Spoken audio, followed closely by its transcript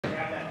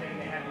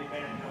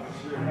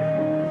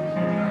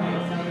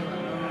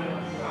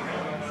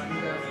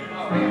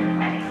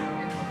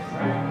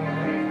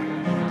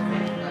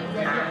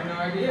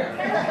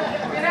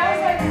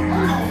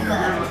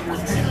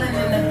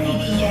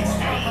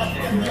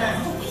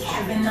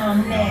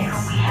On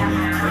next,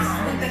 Kris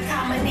with the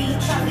comedy,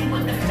 Charlie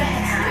with the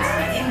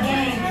facts. In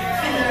game,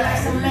 feeling like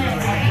some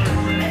max.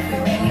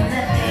 Everything and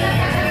nothing,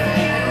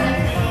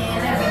 everything and nothing, everything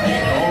and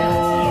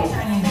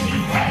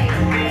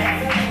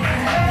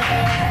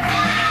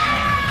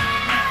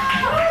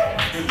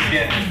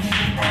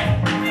nothing.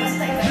 Let's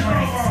take a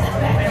break, step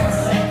back for a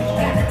second.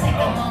 Gotta take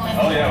a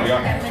moment. Oh yeah, we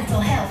are. That mental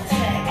health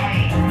check.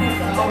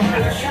 Move up over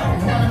the show.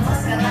 One of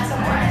us got lots of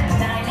rhymes.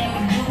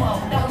 Dynamic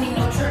duo, don't need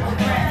no triple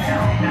threat.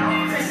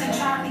 Kris and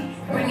Charlie,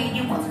 bringing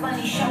you a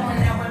funny show and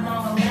hour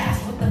long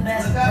last with the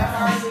best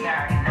bros. Kris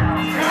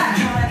and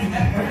Charlie,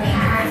 bringing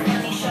you a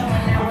funny show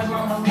and hour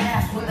long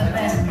last with the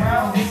best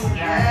bros.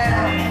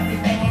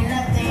 Everything and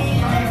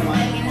nothing,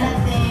 everything and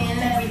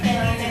nothing,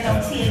 everything and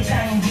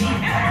N-O-T-H-I-N-G.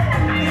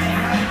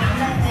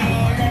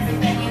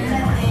 Everything and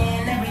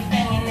nothing,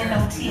 everything and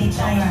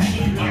N-O-T-H-I-N-G.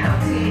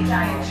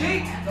 N-O-T-H-I-N-G.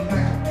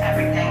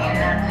 Everything and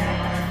nothing.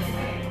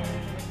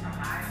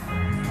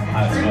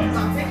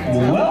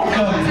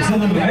 Welcome to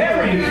the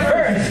very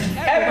first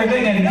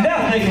Everything and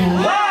Nothing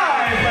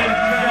live, ladies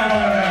and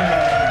gentlemen.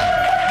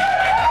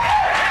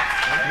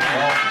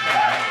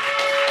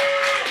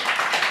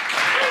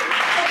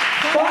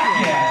 Fuck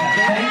yeah!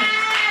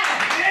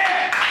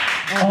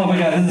 Oh my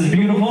God, this is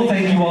beautiful.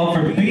 Thank you all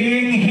for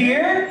being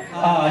here.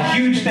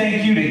 Huge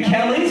thank you to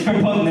Kelly's for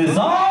putting this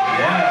on.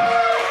 Yeah.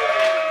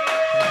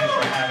 Thanks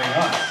for having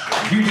us.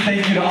 Huge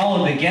thank you to all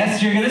of the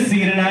guests you're gonna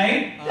see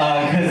tonight,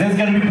 because it's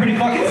gonna be pretty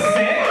fucking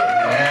sick.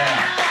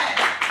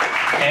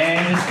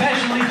 And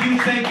especially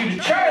huge thank you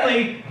to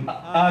Charlie,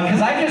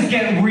 because I just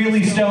get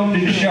really stoned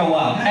to show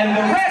up. And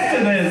the rest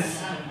of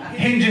this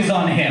hinges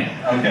on him.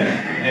 Okay,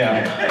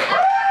 yeah.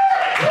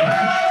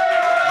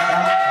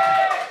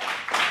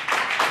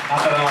 Not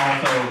that I'm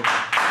also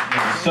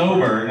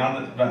sober,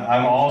 but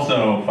I'm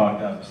also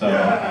fucked up, so.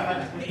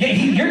 Yeah,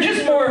 you're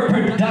just more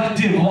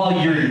productive while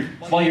you're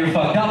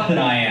fucked up than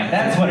I am.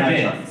 That's what it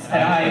is.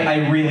 And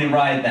I really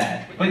ride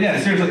that. But yeah,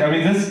 seriously, I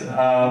mean,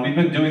 we've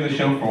been doing the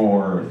show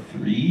for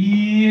 3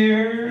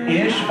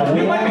 years-ish.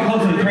 We might be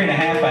close to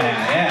 3.5 by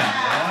now, yeah.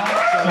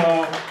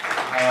 So,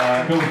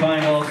 go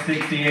find all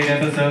 68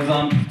 episodes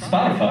on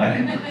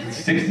Spotify.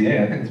 68,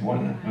 I think it's more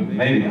than that.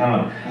 Maybe, I don't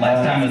know.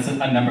 Last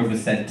time a number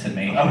was said to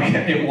me.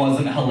 Okay. It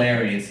wasn't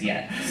hilarious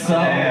yet. So.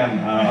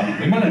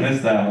 Damn, we might have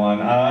missed that one.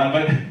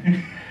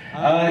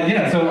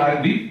 Yeah, so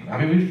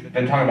we've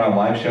been talking about a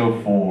live show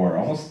for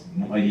almost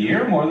a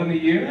year, more than a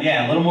year?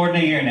 Yeah, a little more than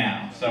a year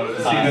now. So to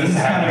see this is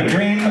kind of a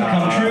dream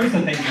come true,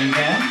 so thank you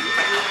again.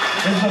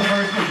 This is the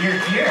first of year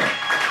here.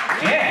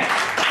 Yeah.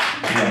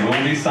 Yeah,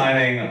 we'll be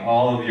signing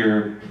all of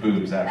your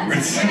boobs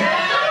afterwards.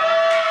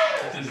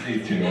 Just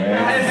these two,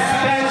 right?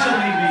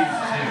 Especially these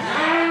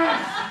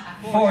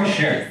two. For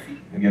sure.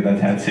 And get that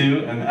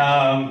tattoo, and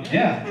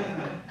yeah.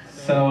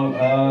 So,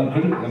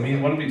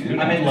 what do we do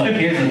now? I mean, look,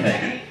 here's the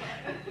thing.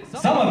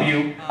 Some of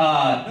you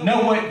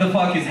know what the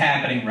fuck is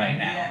happening right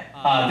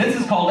now. This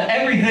is called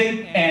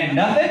Everything and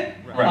Nothing.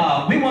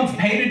 Right. We once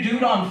paid a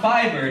dude on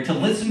Fiverr to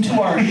listen to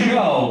our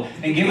show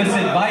and give us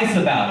advice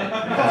about it.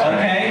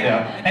 Okay?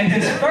 Yeah. And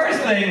his first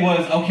thing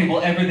was, okay,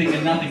 well, Everything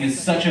and Nothing is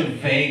such a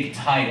vague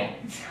title.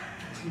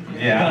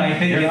 Yeah. But I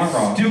think you're not it's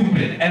wrong.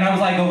 stupid. And I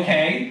was like,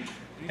 okay.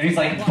 And he's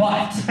like,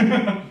 but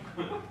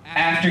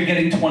after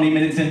getting 20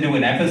 minutes into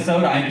an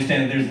episode, I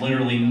understand that there's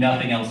literally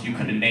nothing else you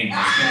could have named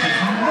this, because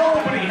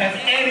nobody has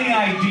any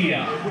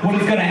idea what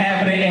is going to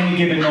happen at any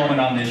given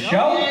moment on this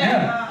show.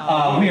 Yeah.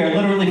 We are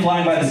literally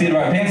flying by the seat of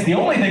our pants. The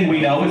only thing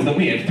we know is that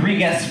we have 3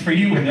 guests for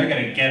you, and they're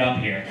going to get up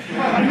here. So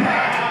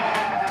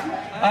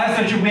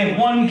we have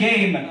 1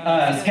 game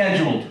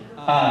scheduled.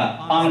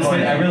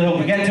 Honestly, I really hope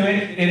we get to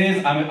it. It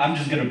is, I'm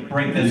just going to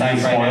break this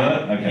ice right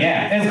now. Okay.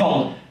 Yeah, it's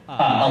called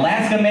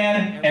Alaska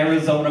Man,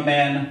 Arizona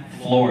Man,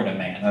 Florida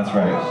Man. That's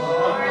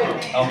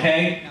right.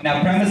 Okay?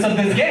 Now, premise of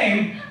this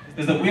game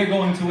is that we're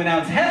going to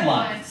announce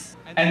headlines,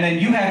 and then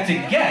you have to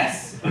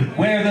guess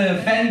where the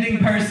offending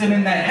person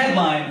in that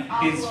headline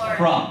is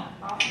from.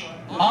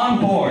 On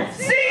board.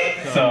 See?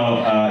 So,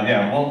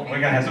 yeah, well, we're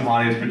gonna have some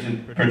audience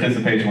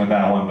participation with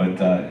that one, but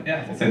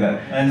yeah, we'll say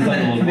that. That's like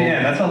a little cool.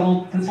 Yeah, that's a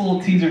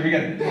little teaser. We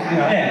got, you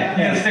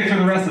gotta stick through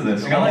the rest of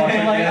this. We gotta watch it.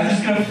 I'm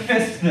just gonna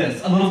fist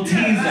this. A little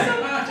teaser.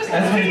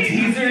 That's what a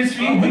teaser is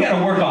for you. We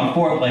gotta work on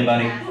foreplay,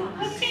 buddy.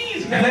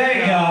 There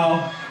you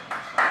go.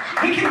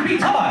 We can be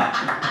taught.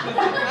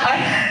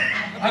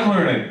 I'm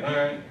learning. All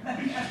right.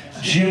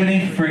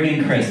 Jiminy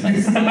friggin'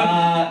 Christmas.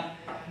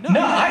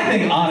 No, I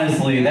think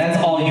honestly, that's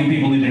all you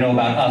people need to know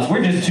about us.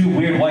 We're just 2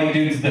 weird white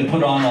dudes that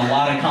put on a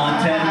lot of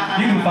content.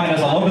 You can find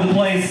us all over the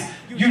place,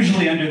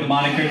 usually under the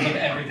monikers of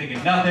Everything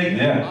and Nothing.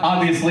 Yeah.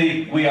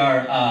 Obviously, we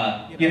are,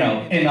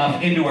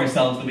 enough into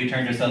ourselves that we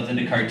turned ourselves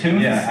into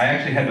cartoons. Yeah, I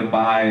actually had to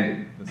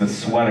buy the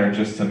sweater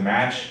just to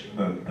match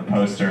the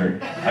poster.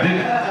 I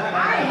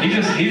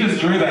didn't. He just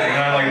drew that,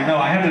 and I'm like, no,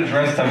 I have to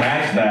dress to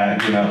match that.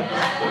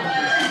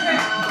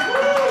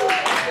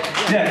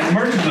 Yeah,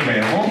 merch is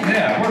available.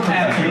 Yeah, we're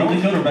Absolutely.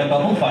 professionals. Go to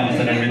Redbubble, find us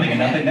at Everything and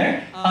Nothing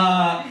there.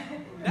 Now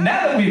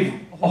that we've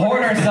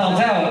hoard ourselves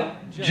out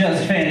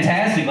just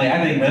fantastically,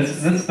 I think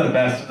That's the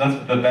best.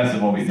 That's the best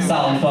of what we do.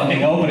 solid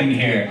fucking opening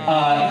here.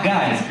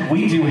 Guys,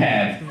 we do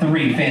have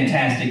 3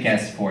 fantastic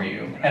guests for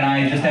you. And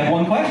I just have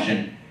one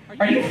question.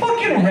 Are you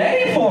fucking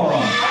ready for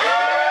them?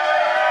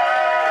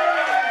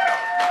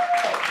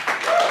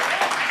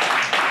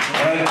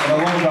 What I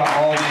love about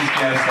all these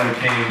guests that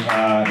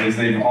came is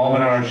they've all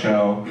been on our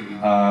show.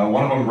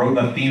 One of them wrote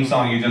the theme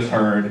song you just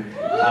heard.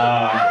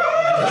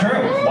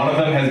 True. One of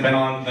them has been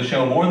on the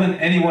show more than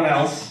anyone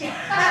else.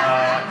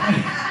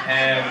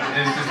 And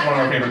is just one of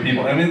our favorite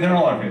people. I mean, they're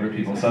all our favorite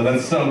people. So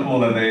that's so cool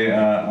that they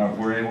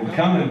were able to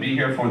come and be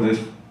here for this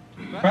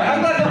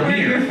I'm glad that we're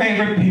your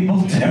favorite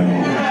people too.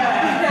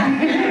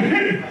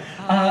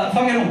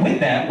 Fucking with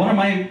that, one of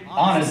my,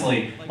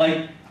 honestly,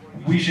 like,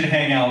 we should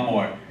hang out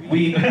more.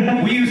 We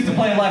used to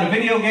play a lot of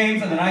video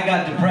games and then I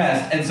got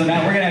depressed, and so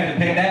now we're gonna have to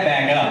pick that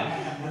back up.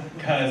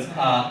 Because,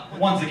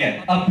 once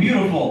again, a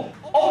beautiful,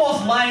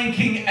 almost Lion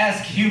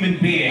King-esque human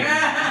being.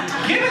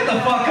 Give it the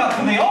fuck up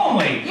for the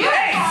only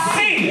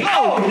AC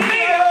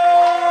ONeal!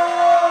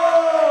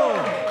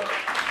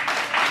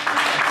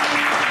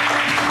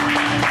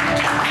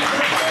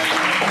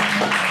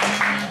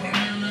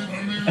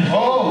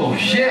 Oh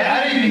shit,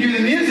 I didn't even hear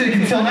the music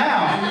until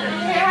now.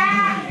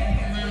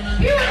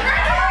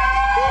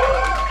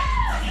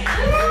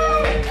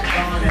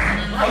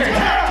 Okay,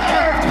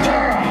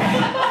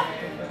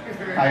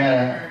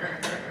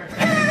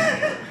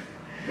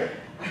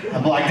 I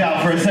blacked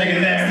out for a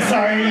second there.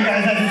 Sorry you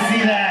guys had to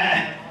see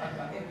that.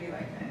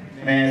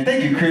 Man,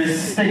 thank you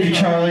Chris, thank you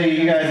Charlie,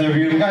 you guys are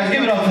beautiful. Guys,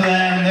 give it up for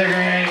them, they're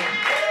great.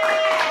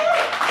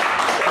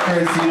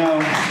 Chris, you know,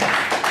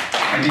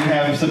 I do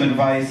have some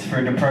advice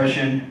for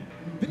depression.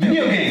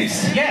 Video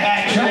games. Yeah,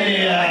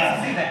 actually,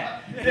 I see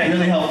that. it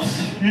really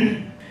helps.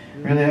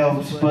 Really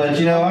helps. But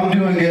you know, I'm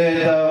doing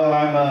good though.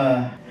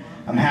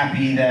 I'm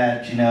happy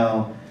that, you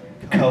know,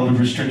 COVID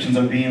restrictions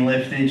are being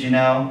lifted, you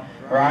know.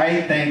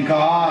 Right? Thank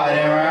God,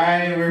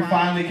 alright? We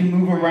finally can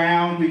move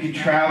around, we can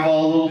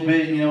travel a little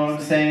bit, you know what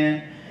I'm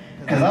saying?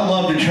 Because I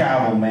love to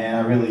travel, man,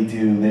 I really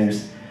do.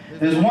 There's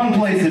one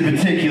place in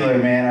particular,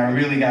 man, I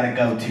really gotta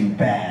go to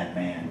bad,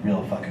 man.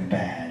 Real fucking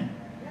bad.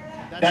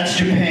 That's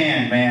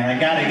Japan, man. I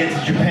gotta get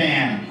to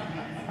Japan.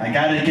 I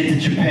gotta get to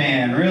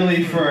Japan,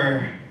 really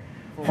for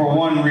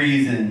one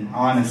reason,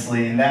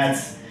 honestly, and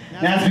that's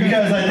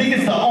because I think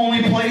it's the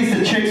only place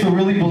that chicks will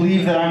really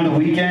believe that I'm the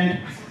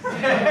Weeknd.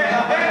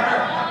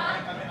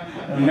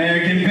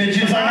 American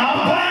bitches are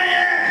not buying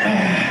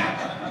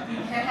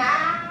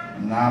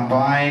it! Not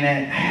buying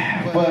it.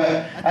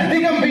 But I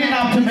think I'm being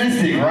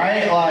optimistic,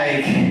 right?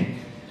 Like,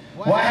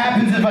 what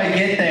happens if I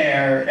get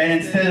there and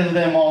instead of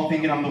them all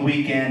thinking I'm the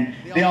Weeknd,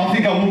 they all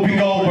think I'm Whoopi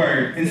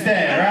Goldberg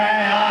instead,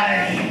 right?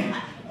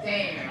 Like,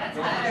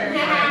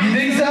 you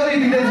think so? You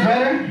think that's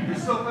better? You're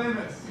so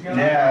famous.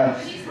 Yeah.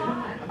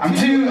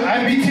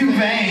 I'd be too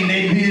vain.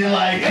 They'd be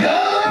like,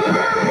 Color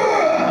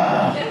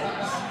Purple!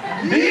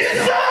 He's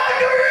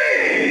hungry!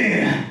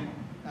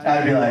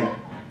 I'd be like,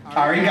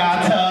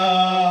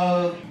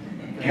 arigato.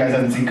 You guys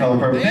haven't seen Color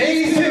Purple.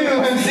 These two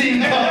have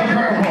seen Color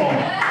Purple.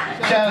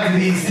 Shout out to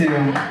these two.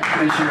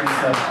 Good sure and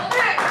stuff.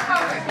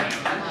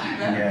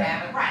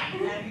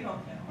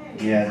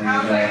 Yeah,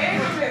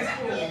 dude.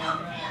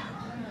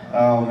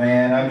 Oh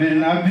man, I've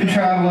been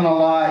traveling a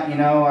lot, you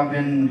know. I've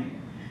been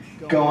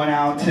going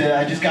out to,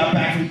 I just got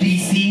back from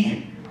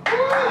DC.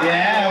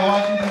 Yeah,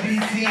 Washington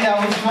DC, that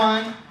was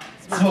fun.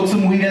 Smoked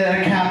some weed at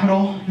the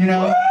Capitol, you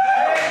know.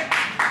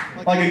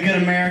 Like a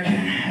good American,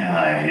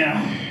 you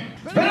know.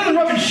 It's better than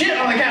rubbing shit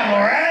on the Capitol,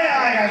 right?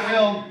 Like I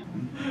feel.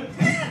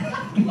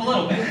 A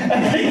little bit.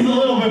 I think it's a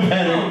little bit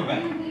better.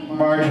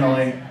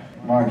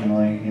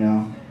 Marginally, you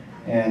know.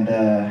 And,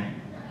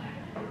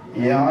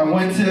 yeah, I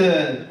went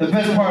to, the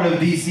best part of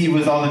DC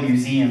was all the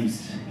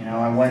museums. You know,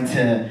 I went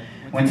to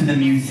the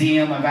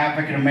Museum of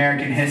African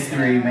American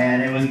History,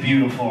 man. It was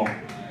beautiful.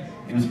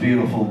 It was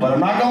beautiful. But I'm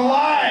not gonna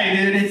lie,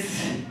 dude, it's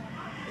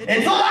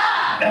a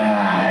lot.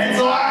 It's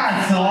a lot.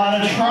 It's a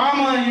lot of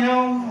trauma, you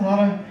know,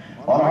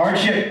 a lot of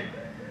hardship.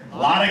 A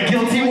lot of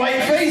guilty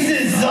white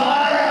faces. A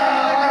lot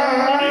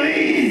of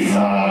these.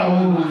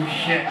 Oh,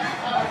 shit.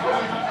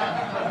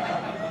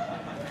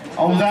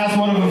 Almost asked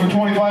one of them for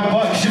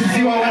 $25 just to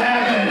see what would happen.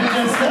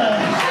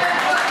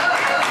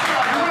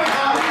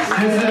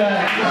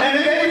 And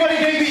if anybody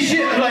gave me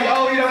shit, they're like,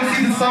 oh, you don't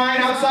see the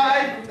sign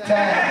outside?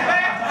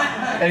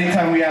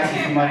 Anytime we ask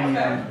you for money, you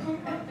know.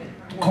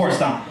 Of course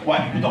not.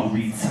 White people don't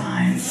read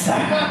signs.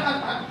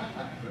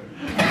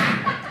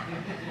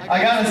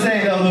 I gotta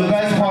say though, the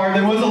best part,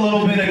 there was a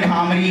little bit of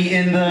comedy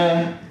in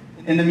the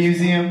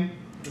museum.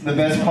 The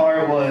best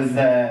part was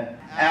that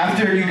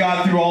after you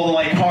got through all the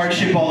like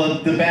hardship, all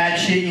the bad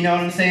shit, you know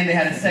what I'm saying? They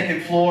had a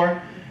second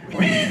floor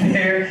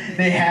where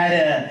they had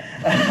a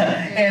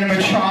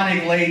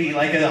animatronic lady,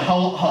 like a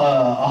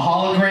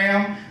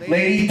hologram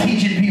lady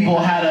teaching people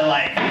how to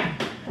like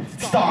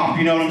stomp,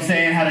 you know what I'm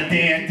saying? How to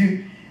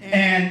dance,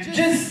 and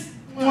just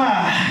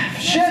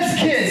chef's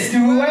kiss to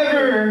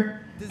whoever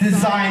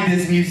designed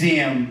this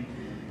museum.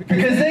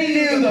 Because they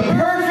knew the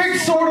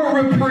perfect sort of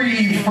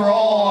reprieve for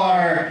all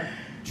our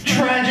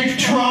tragic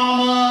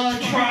trauma,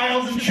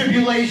 trials and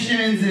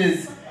tribulations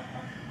is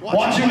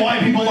watching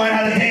white people learn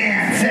how to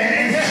dance.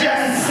 And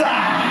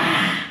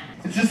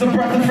it's just a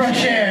breath of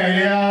fresh air,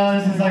 you know?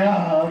 It's just like,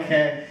 oh,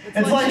 okay.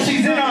 It's like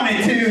she's in on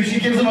it too. She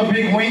gives him a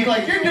big wink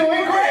like, you're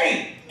doing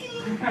great.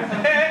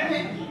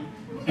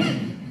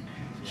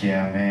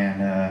 Yeah, man.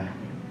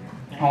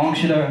 How long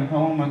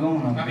am I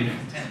going on? Probably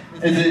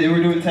 10. Is it,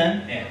 we're doing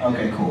 10? Yeah.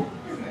 Okay, cool.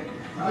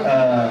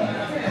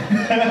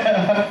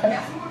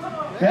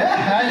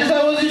 Yeah,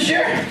 I wasn't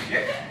sure.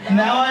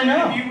 Now I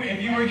know.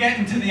 If you were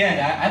getting to the end,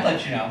 I'd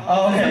let you know.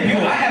 Oh, okay,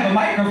 cool. I have a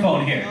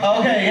microphone here.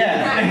 Okay,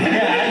 yeah. I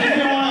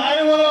didn't want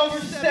to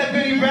overstep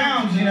any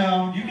bounds, you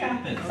know. You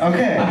got this.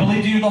 Okay. I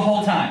believed you the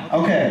whole time.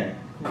 Okay.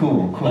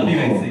 Cool. Love you,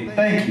 AC.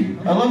 Thank you.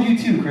 I love you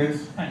too,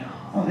 Chris. I know.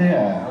 Oh,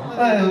 yeah.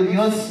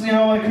 Let's, you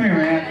know what, come here,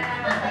 man.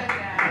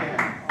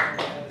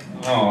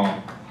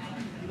 Oh.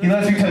 He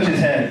lets me touch his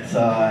head,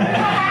 so...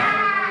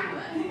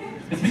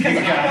 It's because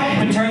I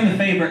don't return the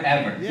favor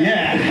ever.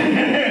 Yeah.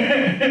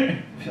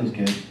 Feels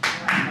good.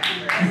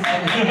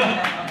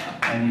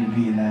 I need to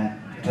be in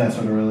that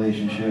sort of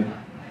relationship.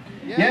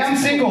 Yeah, I'm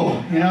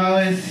single. You know,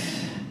 I'm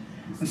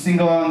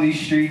single out on these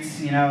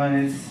streets. You know,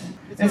 and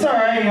it's all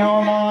right. You know,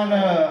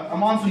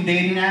 I'm on some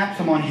dating apps.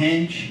 I'm on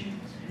Hinge,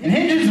 and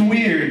Hinge is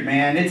weird,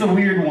 man. It's a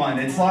weird one.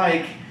 It's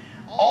like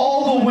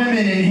all the women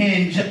in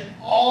Hinge,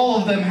 all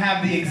of them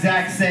have the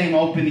exact same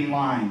opening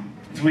line.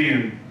 It's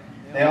weird.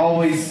 They're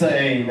always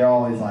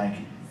like,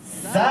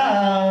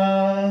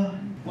 so,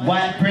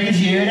 what brings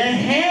you to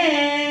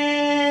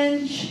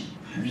Hinge?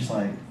 I'm just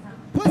like,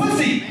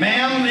 pussy,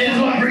 ma'am, is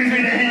what brings me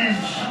to Hinge.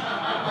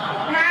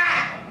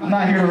 I'm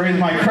not here to raise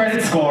my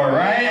credit score,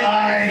 right?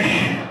 Like,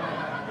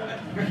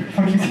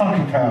 what are you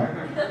talking about?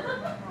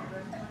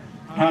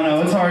 I don't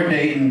know, it's hard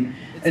dating.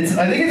 I think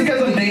it's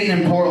because I'm dating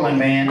in Portland,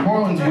 man.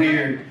 Portland's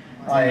weird.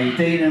 Like,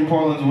 dating in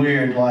Portland's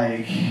weird,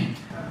 like...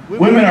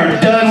 Women are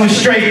done with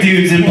straight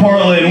dudes in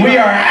Portland. We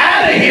are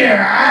out of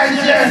here.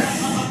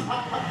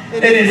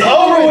 It is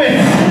over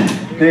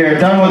with. They are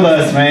done with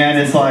us, man.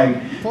 It's like,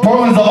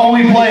 Portland's the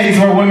only place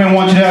where women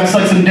want you to have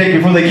suck some dick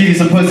before they give you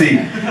some pussy.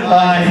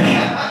 I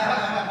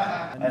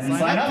didn't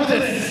sign up for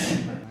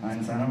this. I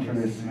didn't sign up for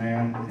this,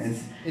 man.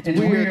 It's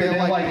weird. They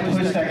like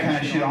push that kind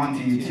of shit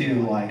onto you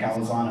too. Like I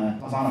was on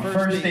a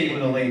first date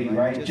with a lady,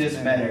 right?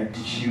 Just met her.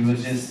 She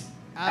was just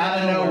out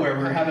of nowhere.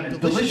 We were having a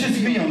delicious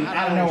meal, and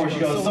out of nowhere she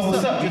goes, "So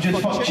what's up? You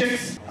just fuck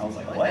chicks?" I was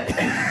like, "What?"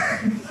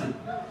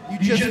 You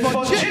just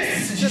fuck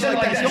chicks? She said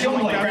like that. She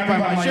only like grabbed me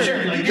by my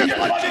shirt. Like, you just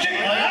fuck chicks?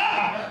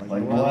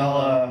 Like,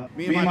 well,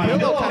 me and my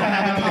pillow kind of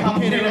have a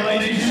complicated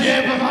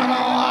relationship. I'm not gonna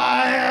lie.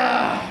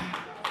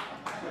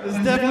 There's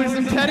definitely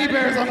some teddy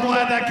bears. I'm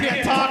glad that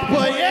can't talk,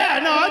 but yeah,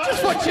 no, I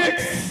just fuck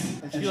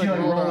chicks. And she like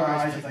rolled her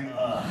eyes. She's like,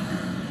 ugh.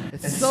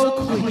 It's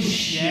so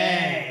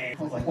cliche.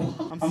 I was like, well,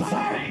 I'm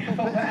sorry. I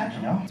felt bad,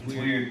 you know? It's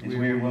weird. It's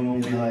weird when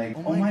we'll be like,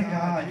 oh my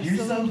god, you're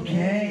so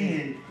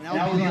gay. And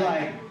now we'll be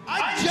like,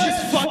 I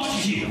just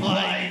fucked you.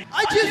 Like,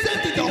 I just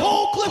emptied the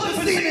whole clip of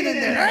semen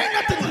in there. There ain't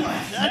nothing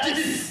left. I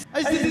just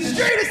did the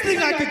straightest thing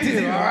I could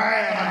do,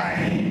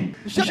 alright?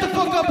 Shut the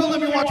fuck up and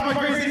let me watch my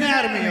Grey's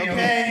Anatomy,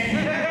 okay?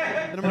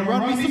 And I'm gonna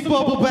run me some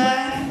bubble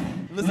bath,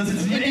 listen to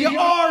some India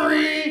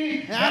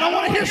Ari, and I don't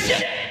wanna hear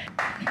shit.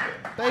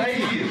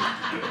 Thank you.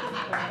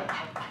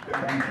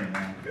 Thank you,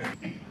 man.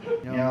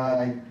 You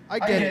know, I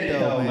get it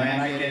though, man.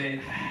 I get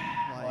it.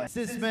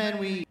 Cis men,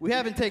 we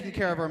haven't taken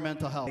care of our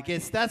mental health.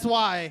 That's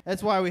why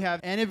we have.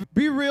 And if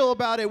be real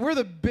about it, we're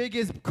the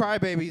biggest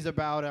crybabies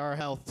about our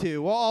health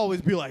too. We'll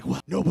always be like,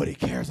 well, nobody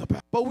cares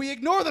about. But we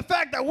ignore the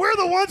fact that we're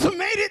the ones who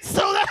made it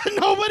so that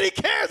nobody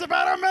cares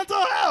about our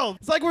mental health.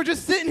 It's like we're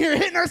just sitting here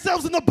hitting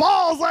ourselves in the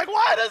balls. Like,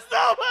 why does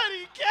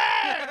nobody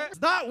care?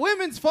 It's not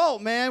women's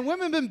fault, man.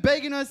 Women been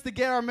begging us to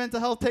get our mental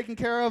health taken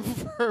care of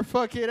for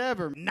fucking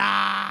ever.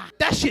 Nah,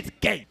 that shit's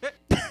gay.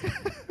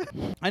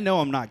 I know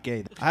I'm not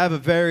gay. I have a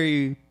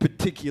very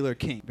particular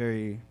kink.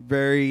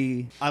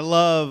 Very, I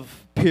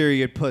love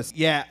period pussy.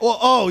 Yeah.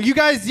 Oh, you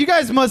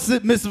guys must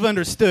have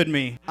misunderstood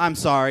me. I'm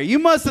sorry. You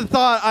must have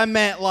thought I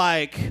meant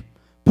like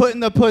putting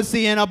the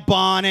pussy in a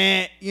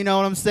bonnet, you know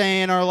what I'm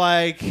saying? Or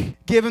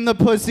like giving the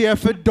pussy a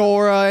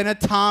fedora and a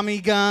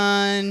Tommy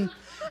gun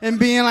and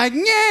being like,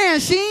 yeah,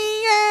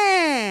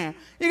 yeah.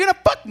 You're gonna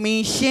fuck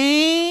me,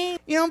 Shane.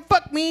 You don't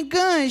fuck me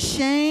good,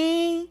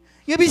 Shane.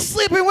 You'll be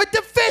sleeping with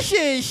the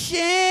fishes,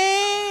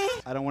 Shane.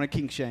 I don't want to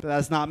kink shame.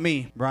 That's not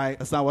me, right?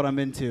 That's not what I'm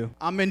into.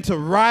 I'm into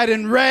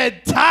riding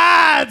red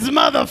tides,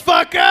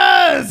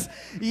 motherfuckers!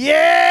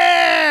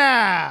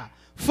 Yeah!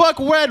 Fuck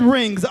red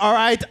rings, all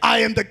right? I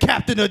am the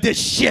captain of this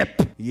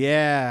ship.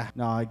 Yeah.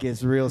 No, it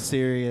gets real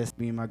serious.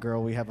 Me and my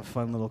girl, we have a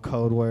fun little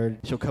code word.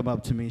 She'll come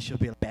up to me. She'll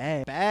be like,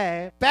 babe.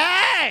 And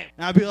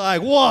I'll be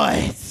like,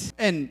 what?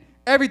 And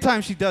every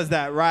time she does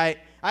that, right?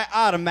 I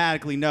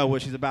automatically know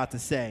what she's about to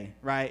say,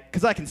 right?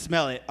 Because I can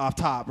smell it off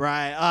top,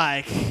 right?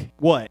 Like,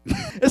 what?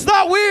 It's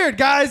not weird,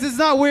 guys. It's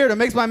not weird. It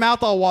makes my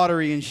mouth all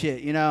watery and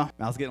shit, you know?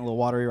 Mouth's getting a little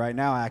watery right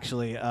now,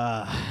 actually.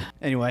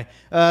 Anyway,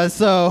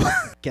 so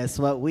guess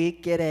what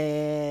week it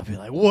is? I'll be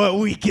like, what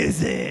week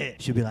is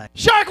it? She'll be like,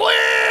 Shark Week!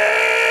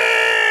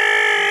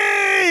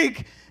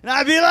 And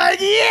I'd be like,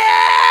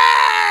 yeah!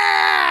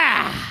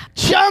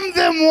 Chum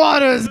them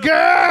waters,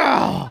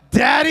 girl!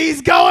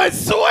 Daddy's going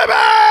swimming!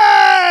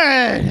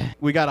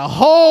 We got a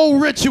whole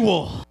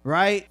ritual,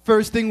 right?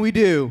 First thing we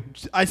do,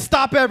 I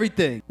stop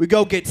everything. We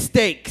go get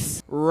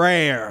steaks,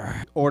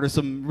 rare. Order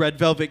some red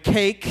velvet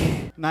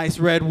cake, nice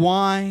red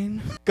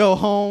wine. Go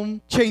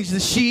home, change the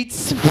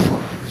sheets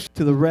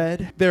to the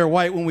red. They're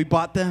white when we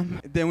bought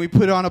them. Then we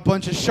put on a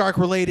bunch of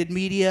shark-related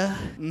media.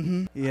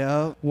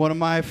 Yeah. One of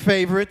my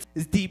favorites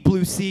is Deep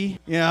Blue Sea.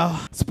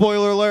 Yeah.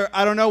 Spoiler alert,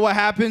 I don't know what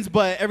happens,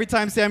 but every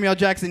time Samuel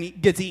Jackson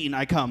gets eaten,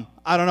 I come.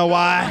 I don't know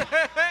why.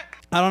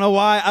 I don't know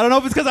why. I don't know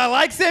if it's because I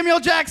like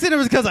Samuel Jackson or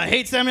it's because I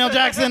hate Samuel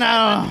Jackson.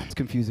 I don't know. It's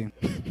confusing.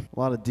 A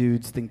lot of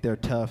dudes think they're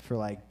tough for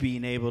like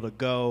being able to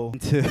go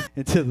into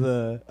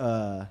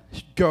the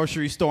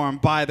grocery store and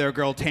buy their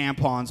girl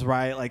tampons,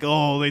 right? Like,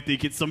 oh, they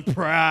think it's some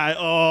pride.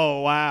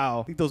 Oh,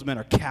 wow. I think those men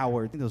are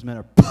cowards. I think those men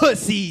are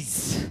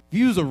pussies. If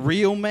you was a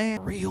real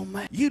man,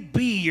 you'd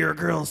be your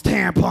girl's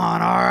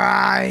tampon, all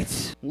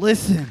right?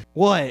 Listen,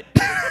 what?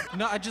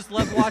 No, I just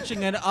love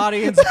watching an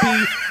audience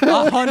be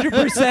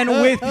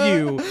 100% with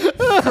you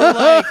for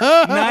like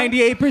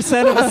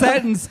 98% of a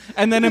sentence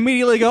and then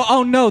immediately go,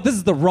 oh no, this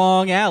is the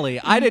wrong alley.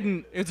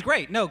 It's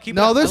great. No, keep it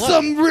up. There's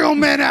some real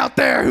men out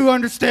there who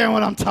understand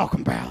what I'm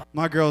talking about.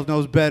 My girl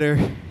knows better.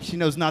 She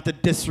knows not to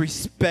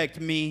disrespect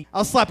me.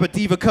 I'll slap a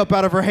Diva cup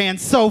out of her hand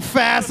so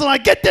fast and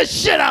like, get this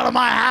shit out of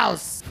my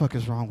house. What the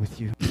fuck is wrong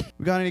with you?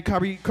 We got any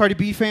Cardi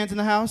B fans in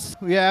the house?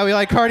 Yeah, we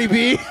like Cardi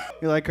B.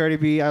 We like Cardi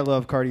B. I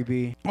love Cardi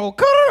B. Oh,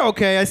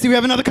 okay. I see we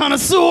have another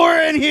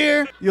connoisseur in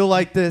here. You'll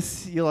like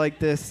this. You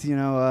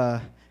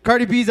know,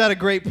 Cardi B's at a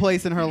great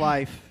place in her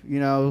life. You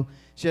know,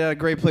 she had a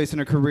great place in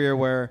her career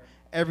where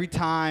every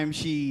time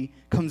she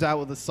comes out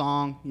with a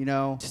song, you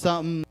know,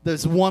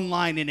 there's one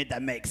line in it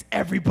that makes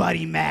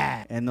everybody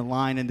mad. And the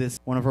line in this,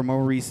 one of her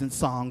more recent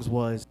songs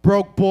was,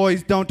 broke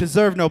boys don't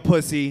deserve no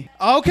pussy.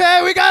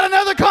 Okay, we got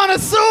another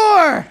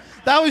connoisseur.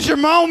 That was your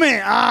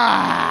moment.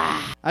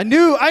 I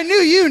knew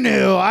you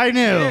knew. I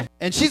knew. Yeah.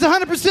 And she's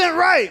 100%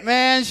 right,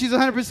 man. She's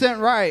 100%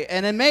 right.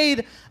 And it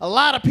made a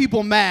lot of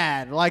people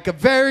mad. Like a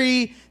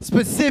very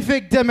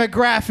specific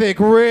demographic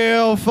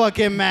real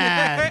fucking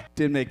mad.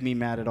 Didn't make me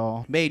mad at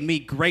all. Made me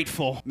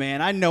grateful.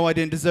 Man, I know I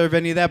didn't deserve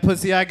any of that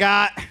pussy I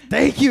got.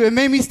 Thank you. It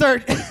made me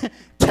start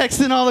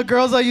texting all the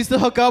girls I used to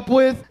hook up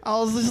with. I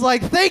was just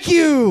like, thank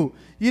you.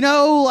 You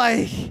know,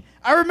 like,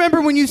 I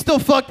remember when you still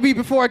fucked me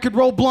before I could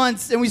roll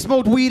blunts and we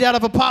smoked weed out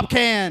of a pop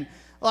can.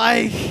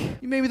 Like,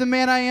 you made me the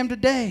man I am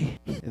today.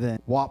 And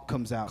then WAP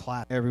comes out,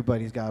 clap.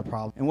 Everybody's got a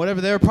problem. And whatever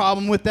their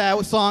problem with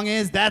that song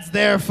is, that's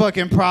their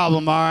fucking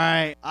problem, all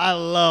right? I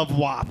love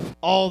WAP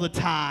all the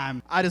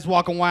time. I just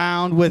walk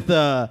around with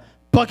a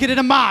bucket and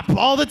a mop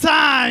all the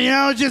time, you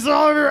know, just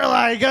all over,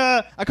 like,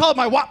 I call it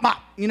my WAP mop.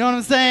 You know what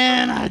I'm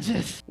saying? I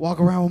just walk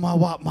around with my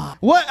WAP mop.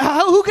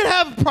 Who could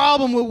have a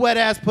problem with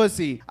wet-ass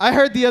pussy? I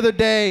heard the other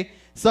day,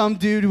 some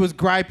dude was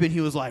griping.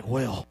 He was like,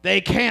 well,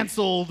 they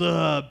canceled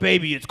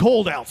Baby It's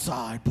Cold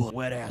Outside, but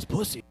wet-ass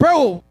pussy.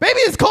 Bro, Baby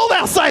It's Cold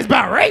Outside's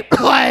about rape.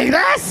 Like,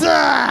 that's,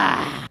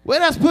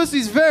 wet-ass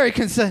pussy's very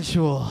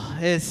consensual.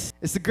 It's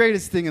the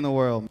greatest thing in the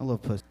world. I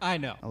love pussy. I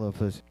know. I love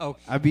pussy. Oh.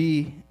 I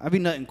be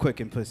nutting quick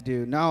in pussy,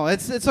 dude. No,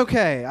 it's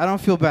okay. I don't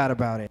feel bad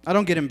about it. I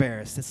don't get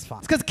embarrassed. It's fine.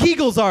 It's because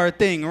Kegels are a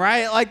thing,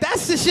 right? Like,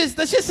 that's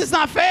just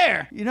not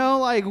fair. You know,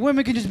 like,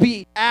 women can just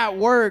be at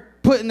work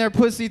putting their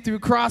pussy through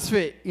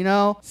CrossFit, you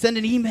know,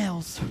 sending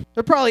emails.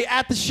 They're probably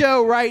at the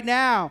show right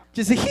now,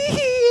 just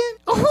hee-hee.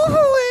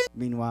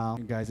 Meanwhile,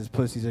 you guys'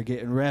 pussies are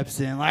getting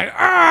reps in, like,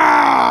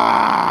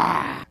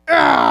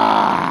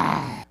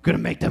 gonna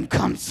make them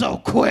come so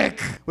quick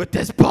with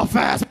this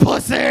buff-ass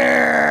pussy.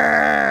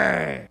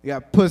 You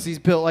got pussies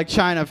built like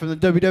China from the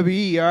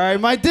WWE, all right?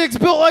 My dick's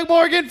built like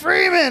Morgan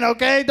Freeman,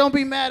 okay? Don't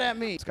be mad at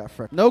me. It's got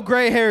fresh. No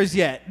gray hairs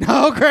yet.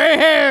 No gray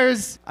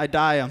hairs. I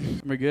dye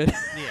them. We're good?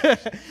 Yeah.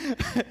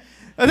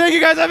 Thank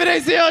you guys. I've been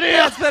AC ONeal.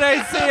 That's been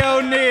AC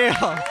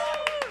ONeal.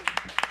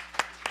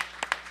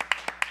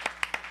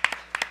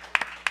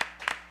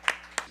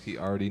 He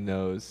already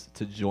knows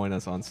to join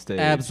us on stage.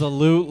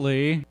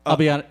 Absolutely. I'll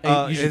be on.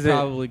 You should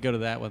probably go to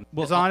that one.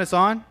 Well, it's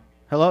on?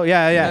 Hello?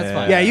 Yeah. That's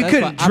fine. Yeah, you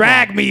couldn't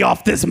drag me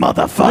off this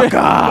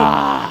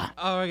motherfucker.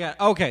 Oh my God.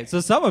 Okay,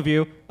 so some of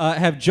you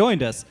have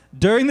joined us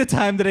during the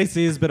time that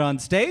AC has been on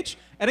stage.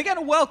 And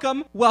again,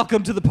 welcome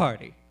to the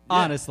party. Yeah.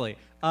 Honestly.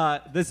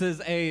 This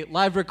is a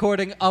live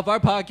recording of our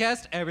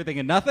podcast, Everything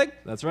and Nothing.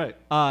 That's right.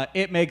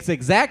 It makes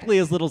exactly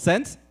as little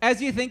sense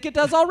as you think it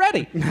does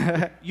already.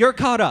 You're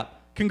caught up.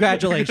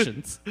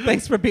 Congratulations.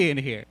 Thanks for being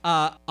here.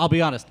 I'll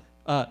be honest.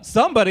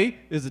 Somebody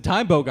is a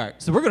time bogart,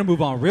 so we're going to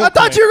move on real quick. I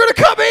thought you were going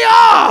to cut me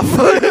off.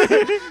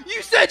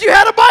 You said you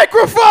had a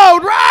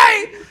microphone,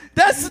 right?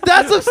 That's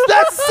a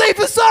safe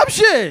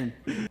assumption.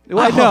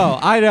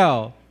 I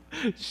know.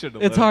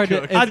 Should've It's let hard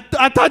it to. cook.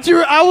 I thought you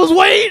were. I was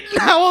waiting.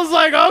 I was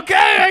like,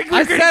 okay,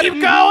 we're gonna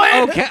keep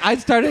going. Okay, I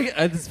started.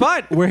 It's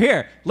fine. We're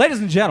here, ladies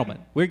and gentlemen.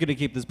 We're gonna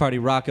keep this party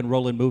rocking,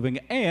 rolling, moving,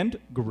 and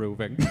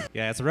grooving.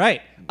 Yeah, that's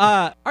right.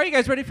 Are you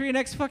guys ready for your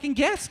next fucking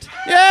guest?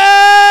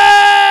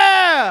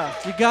 Yeah.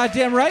 You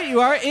goddamn right you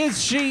are. Is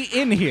she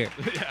in here?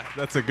 Yeah,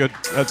 that's a good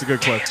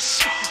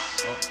question.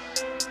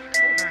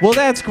 Well,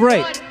 that's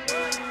great.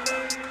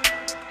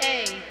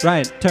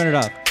 Ryan, turn it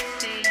off.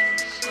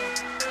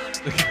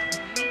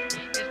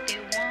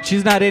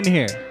 She's not in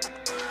here.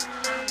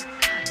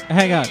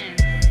 Hang on.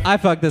 I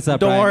fucked this up,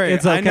 Don't Ryan. worry.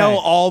 It's okay. I know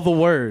all the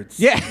words.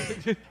 Yeah.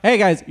 Hey,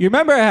 guys, you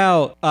remember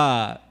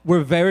how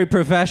we're very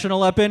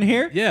professional up in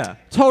here? Yeah.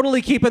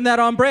 Totally keeping that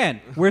on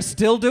brand. We're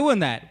still doing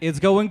that. It's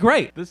going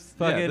great. This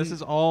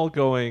is all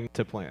going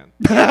to plan.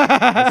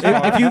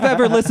 If you've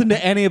ever listened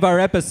to any of our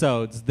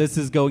episodes, this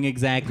is going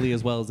exactly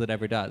as well as it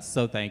ever does.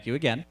 So thank you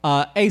again.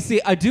 AC,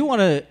 I do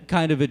want to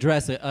kind of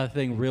address a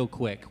thing real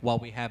quick while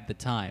we have the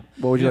time.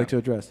 What would you like to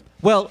address?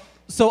 Well,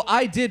 so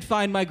I did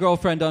find my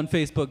girlfriend on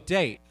Facebook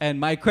Date, and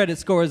my credit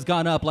score has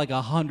gone up like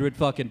 100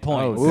 fucking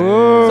points.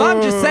 Oh, so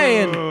I'm just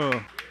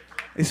saying.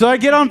 So I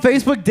get on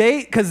Facebook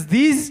Date because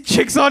these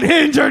chicks on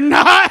Hinge are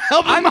not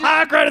helping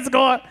my credit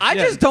score. I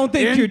just don't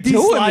think you're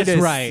doing this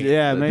right.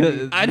 Yeah,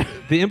 maybe.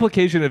 The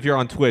implication if you're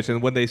on Twitch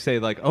and when they say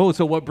like, oh,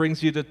 so what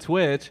brings you to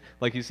Twitch?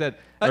 Like you said,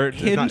 or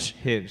Hinge. not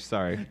Hinge,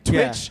 sorry.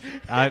 Twitch.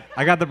 I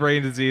got the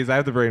brain disease. I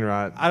have the brain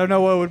rot. I don't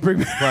know what would bring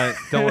me. But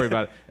don't worry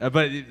about it.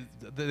 But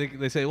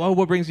they say, well,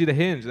 what brings you to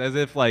Hinge? As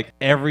if like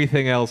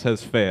everything else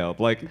has failed.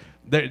 Like,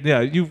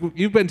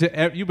 you've been to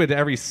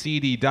every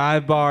seedy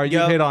dive bar.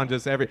 You've hit on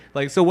just every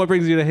so. What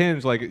brings you to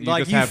Hinge? Like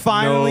you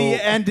finally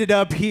ended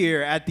up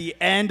here at the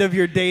end of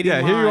your dating.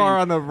 Yeah, here you are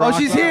on the rock. Oh,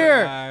 she's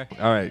here.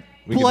 All right,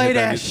 Play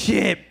that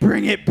shit.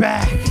 Bring it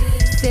back.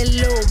 Say,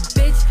 little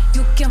bitch,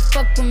 you can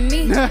fuck with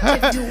me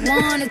if you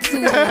wanted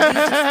to.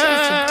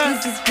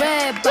 This is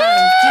red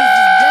bottoms, this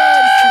is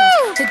dirty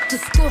shoes. Hit the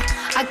school,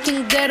 I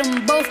can get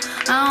them both.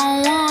 I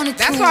don't want it.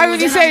 That's why when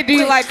you say, do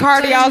you like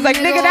Cardi? I was like,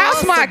 nigga,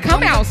 that's my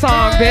come out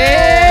song, bitch.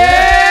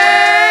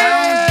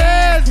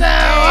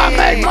 I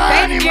make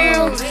money. Thank you.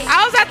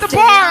 I was at the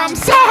bar. I'm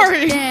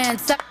sorry.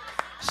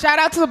 Shout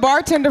out to the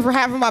bartender for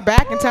having my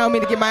back and telling me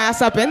to get my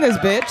ass up in this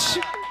bitch.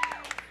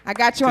 I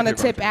got you on a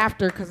tip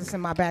after because it's in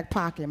my back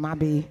pocket, my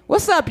B.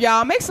 What's up,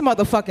 y'all? Make some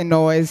motherfucking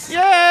noise.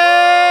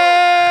 Yeah.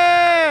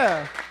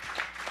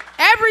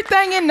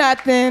 Everything and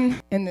nothing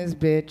in this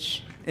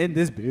bitch. In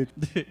this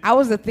bitch. I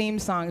was the theme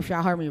song. If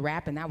y'all heard me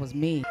rapping, that was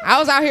me. I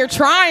was out here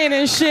trying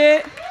and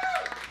shit.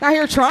 Out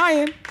here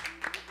trying.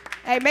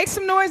 Hey, make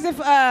some noise if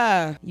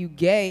you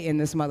gay in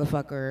this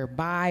motherfucker, or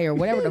bi, or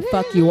whatever the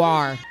fuck you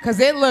are. Cause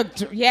it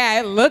looked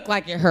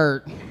like it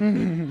hurt.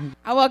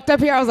 I walked up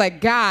here, I was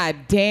like, God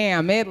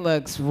damn, it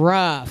looks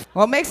rough.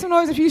 Well, make some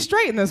noise if you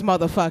straight in this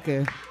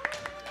motherfucker.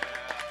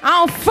 I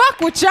don't fuck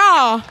with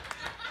y'all.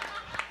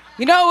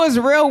 You know, it was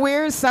real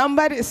weird. Some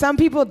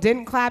people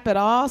didn't clap at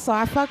all, so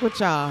I fuck with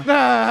y'all.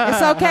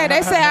 It's okay.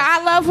 They say,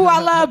 I love who I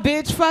love,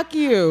 bitch. Fuck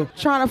you.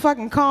 Trying to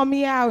fucking call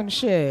me out and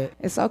shit.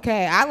 It's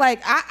okay.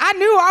 I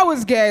knew I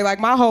was gay like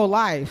my whole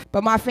life,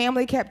 but my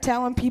family kept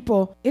telling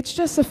people, it's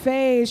just a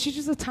phase. She's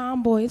just a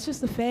tomboy. It's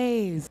just a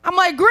phase. I'm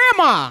like,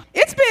 Grandma,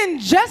 it's been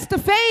just a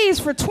phase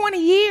for 20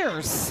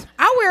 years.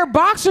 I wear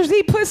boxers,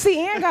 eat pussy,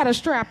 and got a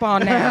strap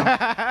on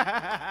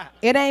now.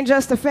 It ain't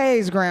just a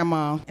phase,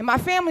 Grandma. And my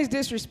family's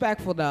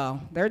disrespectful, though.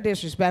 They're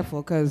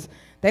disrespectful because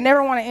they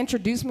never want to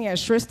introduce me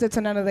as Shrista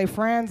to none of their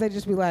friends. They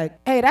just be like,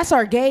 hey, that's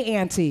our gay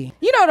auntie.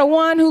 You know, the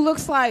one who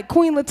looks like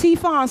Queen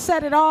Latifah on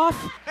Set It Off?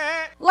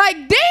 Like,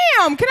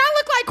 damn, can I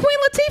look like Queen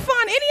Latifah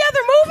on any other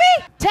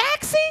movie?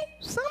 Taxi?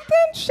 Something?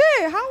 Shit,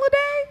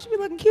 Holiday? She be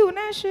looking cute in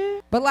that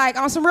shit. But like,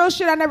 on some real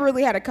shit, I never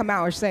really had to come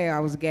out or say I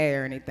was gay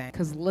or anything.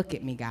 Because look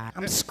at me, guys.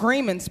 I'm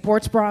screaming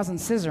sports bras and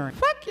scissoring.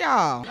 Fuck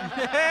y'all.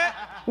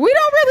 We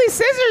don't really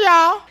scissor,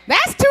 y'all.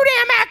 That's too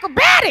damn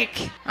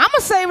acrobatic. I'm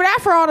gonna save that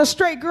for all the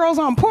straight girls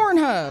on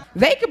Pornhub.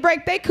 They could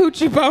break their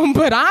coochie bone,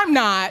 but I'm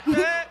not.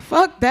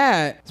 Fuck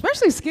that.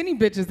 Especially skinny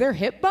bitches, their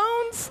hip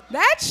bones.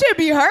 That should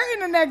be hurting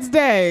the next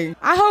day.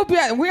 I hope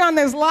we on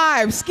this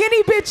live.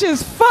 Skinny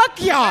bitches,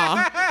 fuck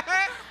y'all.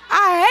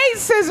 I hate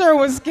scissor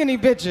with skinny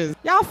bitches.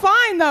 Y'all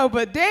fine though,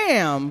 but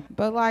damn.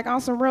 But like on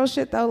some real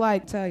shit though,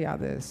 like tell y'all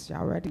this.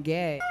 Y'all ready to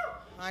gay?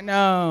 I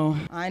know.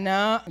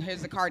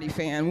 Here's the Cardi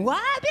fan.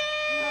 What,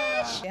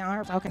 bitch?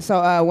 Yeah, okay.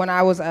 So when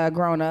I was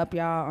growing up,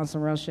 y'all, on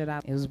some real shit,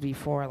 it was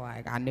before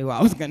like I knew I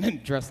was gonna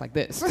dress like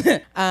this.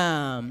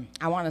 I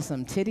wanted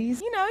some titties.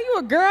 You know, you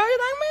a girl, you're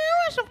like, man, I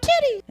want some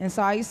titties. And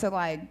so I used to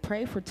like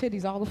pray for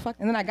titties all the fuck.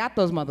 And then I got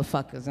those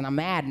motherfuckers, and I'm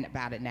mad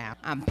about it now.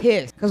 I'm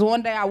pissed because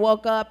one day I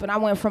woke up and I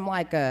went from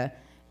like a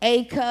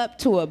A cup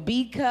to a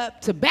B cup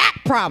to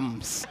back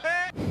problems.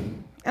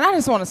 And I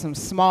just wanted some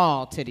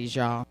small titties,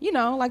 y'all. You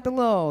know, like the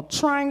little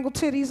triangle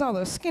titties all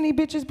the skinny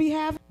bitches be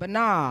having. But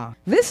nah,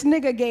 this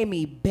nigga gave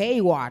me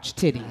Baywatch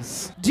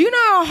titties. Do you know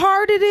how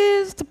hard it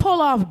is to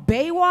pull off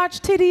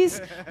Baywatch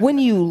titties when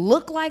you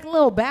look like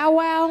Lil Bow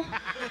Wow?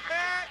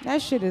 That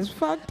shit is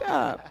fucked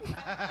up.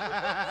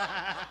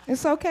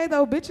 It's okay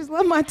though, bitches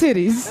love my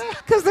titties,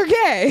 cause they're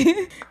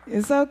gay.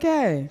 It's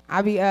okay.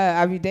 I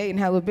be dating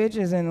hella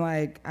bitches, and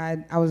like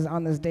I was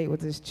on this date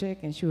with this chick,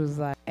 and she was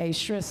like, "Hey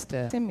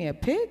Shrista, send me a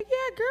pic."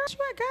 Yeah, girl. She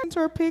got into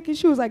her pic, and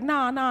she was like,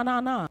 "Nah.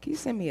 Can you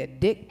send me a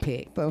dick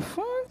pic?" The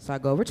fuck? So I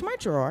go over to my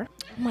drawer.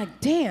 I'm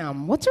like,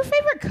 "Damn, what's her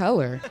favorite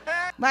color?"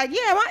 Like,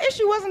 yeah, my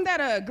issue wasn't that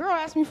a girl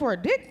asked me for a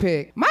dick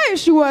pic. My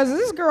issue was, is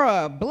this girl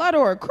a blood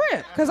or a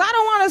crip? Cause I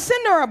don't want to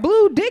send her a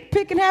blue dick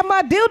pic and have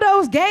my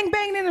dildos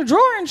gangbanging in the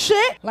drawer and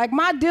shit. Like,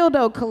 my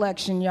dildo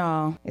collection,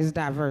 y'all, is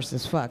diverse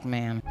as fuck,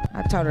 man.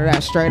 I told her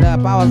that straight up.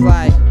 I was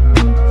like,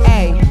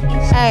 hey,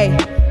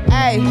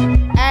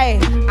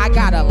 I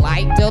got a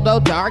light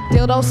dildo, dark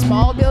dildo,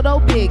 small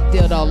dildo, big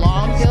dildo,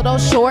 long dildo,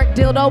 short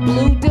dildo,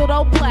 blue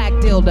dildo, black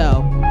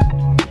dildo.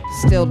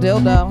 Still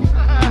dildo.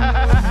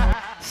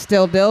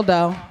 Still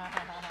dildo.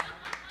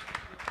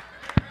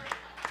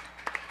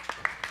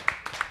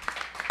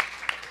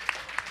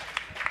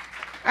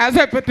 As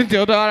I put the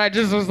dildo on, I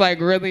just was like,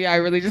 I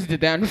really just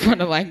did that in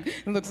front of like,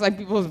 it looks like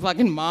people's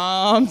fucking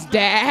moms,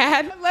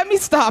 dad. Let me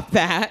stop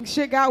that.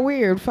 Shit got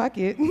weird, fuck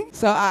it.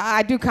 So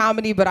I do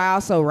comedy, but I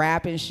also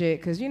rap and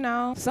shit, cause you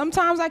know,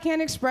 sometimes I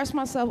can't express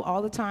myself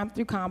all the time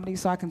through comedy,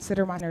 so I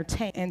consider myself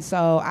entertained. And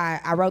so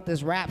I wrote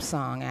this rap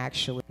song,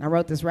 actually. I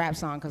wrote this rap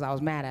song cause I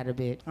was mad at a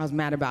bitch. I was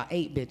mad about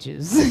 8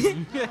 bitches.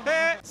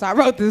 So I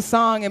wrote this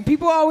song, and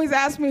people always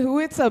ask me who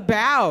it's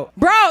about.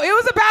 Bro, it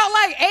was about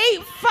like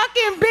 8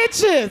 fucking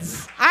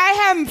bitches.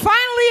 I am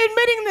finally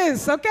admitting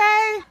this,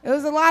 okay? It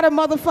was a lot of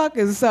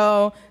motherfuckers,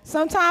 so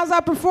sometimes I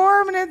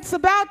perform and it's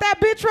about that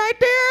bitch right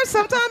there,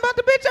 sometimes about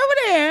the bitch over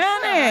there,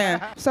 down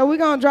there. So we're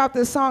gonna drop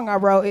this song I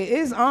wrote. It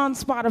is on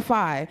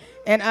Spotify.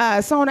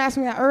 And someone asked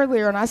me that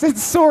earlier, and I said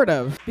sort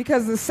of,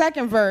 because the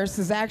second verse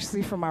is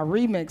actually from my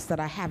remix that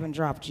I haven't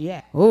dropped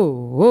yet.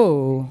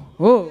 Ooh,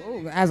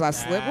 as I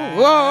slip,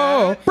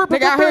 whoa,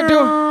 nigga out here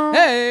doing,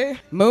 hey,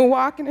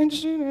 moonwalking and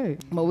shit. Hey.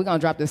 But we're gonna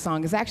drop this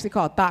song. It's actually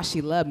called Thought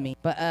She Loved Me,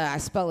 but I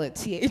spell it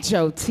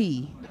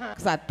T-H-O-T,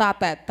 because I thought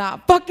that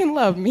thought fucking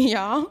loved me,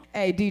 y'all.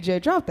 Hey,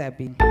 DJ, drop that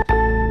beat.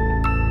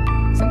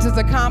 Since it's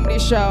a comedy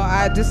show,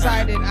 I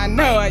decided, I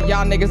know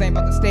y'all niggas ain't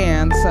about to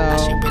stand, so. I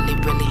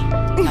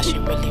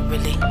should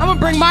really. I'm gonna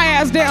bring my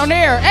ass down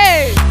there,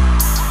 hey!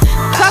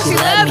 Thought she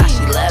loved me,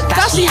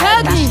 thought she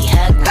hugged me,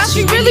 thought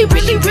she really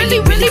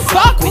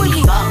fuck with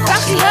me.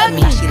 Thought she loved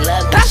me,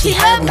 thought she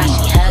hugged me,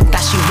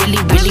 thought she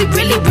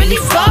really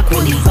fuck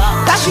with me.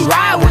 Thought she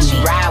ride with me,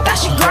 thought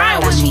she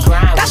grind with me,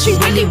 thought she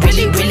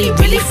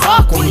really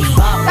fuck with me.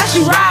 Thought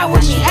she ride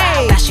with me,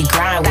 hey, thought she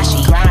grind with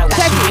me,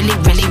 thought she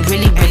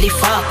really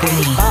fuck with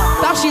me.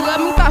 Thought she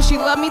loved me, thought she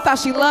loved me, thought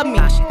she loved me,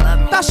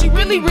 thought she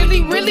really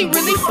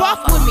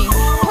fuck with me.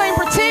 Plain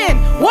pretend,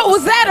 what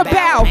was that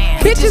about?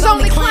 Bitches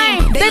only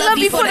claim they love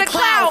you for the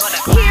clout.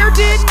 Hair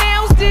did,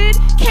 nails did,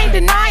 can't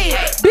deny it.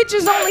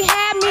 Bitches only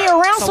had me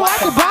around so I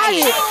could buy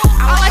it.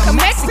 I like a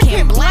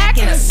Mexican, black,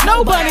 and a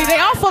snow bunny. They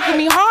all fucking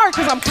me hard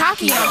cause I'm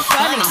cocky and I'm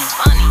funny.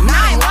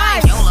 9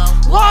 lives,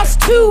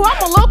 lost 2. I'm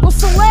a local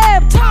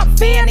celeb, top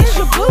fan is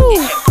your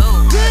boo.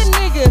 Good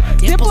nigga,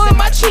 dimple in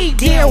my cheek.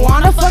 Didn't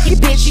wanna fuck your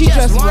bitch, she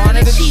just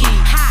wanted to cheat.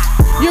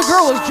 Your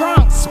girl was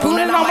drunk,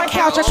 spooning on my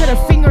couch. I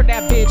could've fingered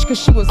that bitch cause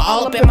she was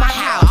all up in my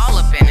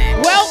house.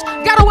 Well,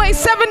 gotta wait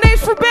 7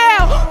 days for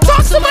bail.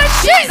 Talk so much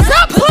shit,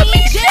 stop put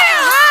me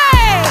down.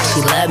 Hey!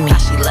 She loved me,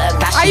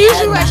 I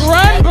usually like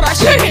run, but I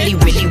couldn't.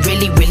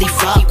 really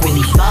fuck with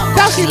me.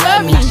 Thought she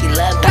loved me,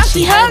 thought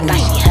she hugged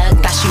me,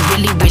 Thought she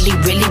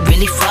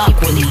really fuck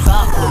with me.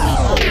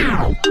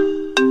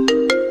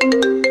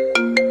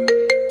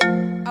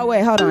 Oh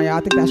wait, hold on, y'all. I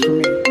think that's for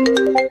me.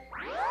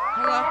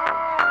 Hello?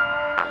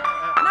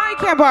 No, you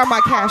can't borrow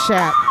my Cash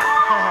App.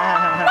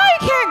 No, you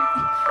can't.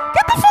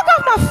 Get the fuck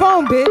off my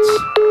phone, bitch.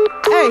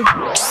 Hey.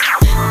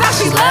 Thought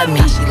she loved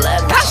me,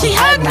 thought she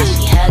hugged me,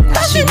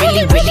 thought she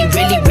really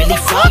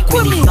fuck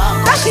with me.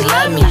 Thought she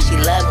loved me,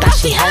 thought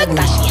she hugged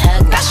me,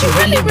 thought she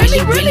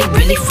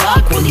really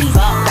fuck with me.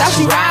 Thought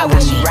she ride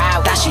with me,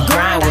 thought she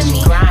grind with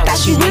me, thought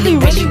she really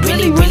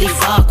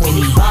fuck with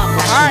me. Thought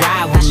she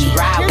ride with me,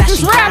 thought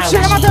she grind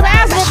with me, thought she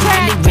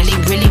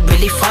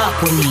really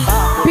fuck with me.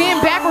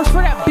 Bend backwards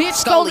for that bitch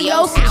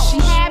scoliosis. She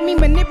had me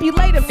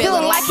manipulated,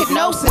 feeling like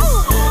hypnosis.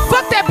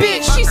 Fuck that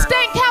bitch, she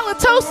stank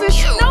halitosis.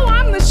 You know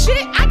I'm the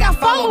shit, I got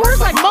followers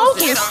like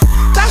Moses.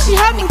 Thought she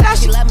hugged me, thought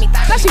she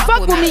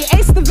fuck with me.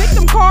 Ace the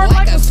victim card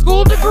like a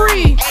school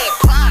degree.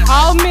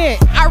 I'll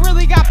admit, I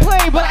really got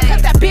played, but I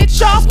cut that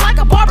bitch off like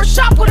a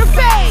barbershop with a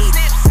fade.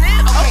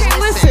 Okay,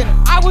 listen,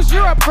 I was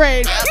your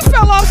upgrade. You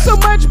fell off so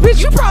much,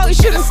 bitch, you probably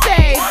should've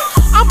stayed.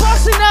 I'm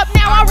bossing up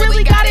now, I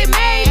really got it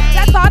made.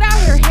 That thought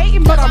out here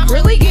hating, but I'm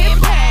really getting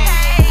paid.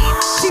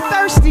 She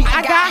thirsty,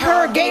 I got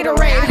her a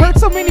Gatorade. Heard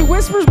so many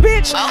whispers,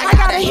 bitch, I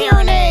got a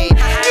hearing aid. You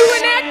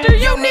an actor? character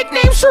you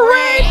nicknamed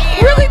Charade.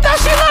 Really thought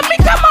she loved me,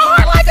 cut my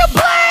heart like a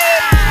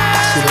blade.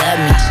 She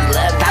love me, she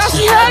love me, Thought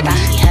she hugged me.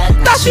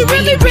 Thought she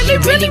really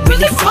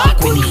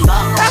fuck with me.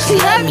 Thought she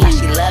hugged me.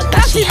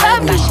 Thought she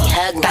hugged me.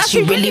 Thought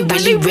she really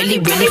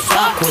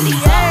fuck with me.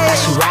 Thought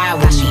she ride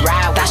with me,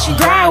 thought she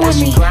Grind with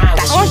me. I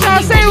want y'all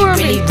to say it with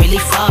me. really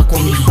fuck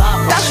with me.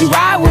 Thought she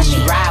ride with me.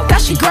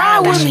 Thought she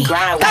grind with me.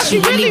 Thought she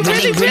really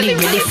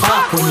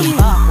fuck with me.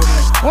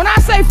 When I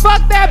say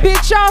fuck that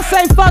bitch, y'all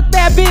say fuck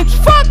that bitch.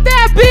 Fuck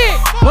that bitch.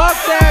 Fuck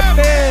that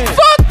bitch.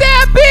 Fuck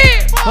that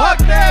bitch. Fuck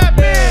that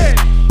bitch.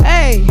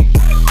 Hey.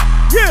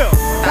 Yeah.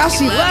 Thought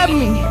she loved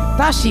me.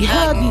 Thought she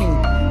hugged me.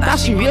 Thought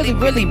she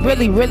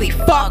really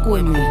fuck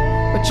with me.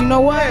 But you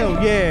know what?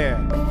 Hell yeah.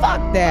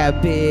 Fuck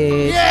that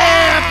bitch.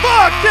 Yeah,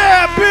 fuck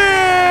that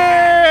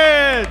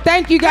bitch.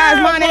 Thank you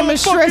guys. My name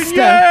is Shrista.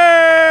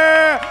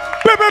 Yeah.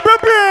 Woo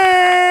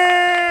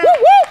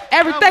woo.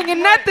 Everything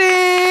and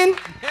nothing.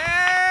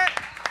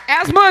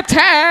 Asthma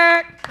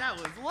attack. That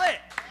was lit.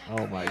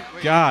 Oh my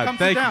God! Come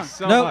sit Thank down. you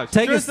so No, much.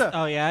 take us. Shrista.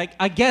 Oh yeah,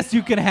 I guess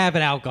you can have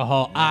an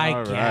alcohol. I All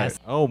right. guess.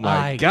 Oh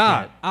my I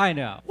God. guess. I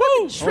know.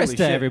 Woo! Shrista,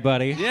 shit.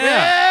 everybody.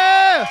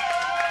 Yeah.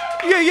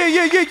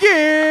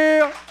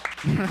 Yeah.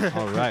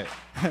 All right.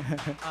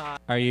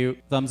 Are you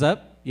thumbs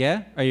up?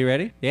 Yeah? Are you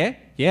ready? Yeah?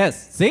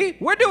 Yes. See?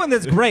 We're doing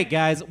this great,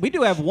 guys. We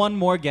do have one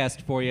more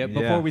guest for you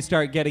before Yeah. we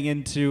start getting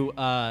into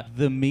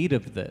the meat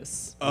of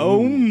this.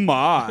 Oh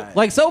my.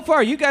 Like, so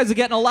far, you guys are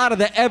getting a lot of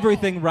the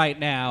everything right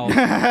now.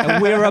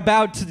 And we're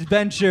about to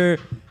venture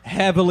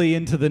heavily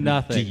into the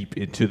nothing. Deep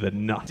into the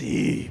nut.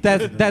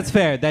 That's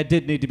fair. That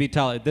did need to be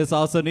taller. This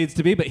also needs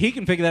to be, but he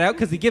can figure that out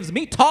because he gives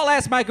me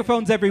tall-ass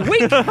microphones every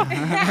week.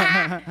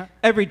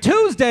 Every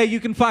Tuesday,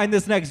 you can find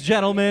this next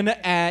gentleman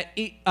at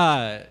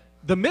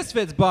the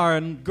Misfits Bar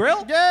and Grill,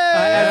 as it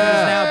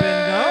has now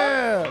been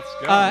known. Let's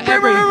go.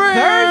 Every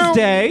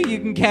Thursday, you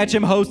can catch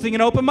him hosting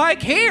an open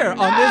mic here on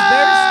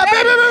this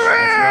very stage.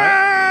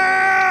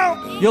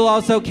 You'll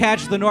also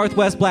catch the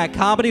Northwest Black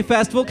Comedy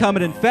Festival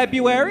coming in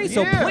February,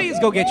 so please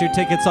go get your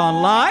tickets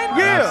online.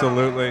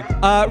 Absolutely.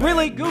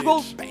 Really,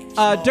 Google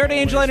Dirty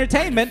Angel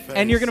Entertainment,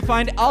 and you're gonna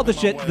find all the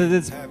shit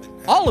that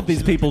all of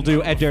these people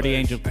do at Dirty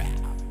Angel.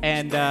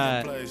 And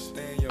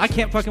I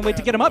can't fucking wait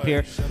to get them up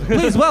here.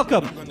 Please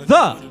welcome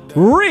the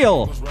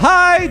Real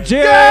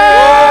Hyjinx.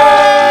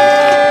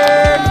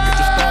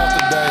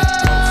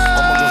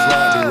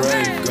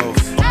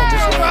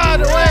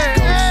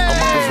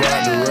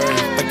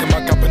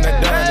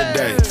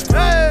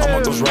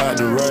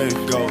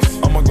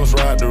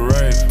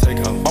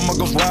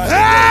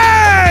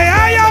 Hey,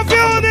 how y'all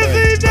feeling this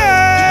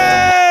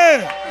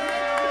evening?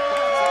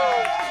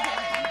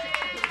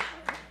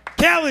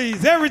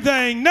 Kelly's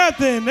everything,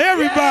 nothing,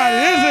 everybody.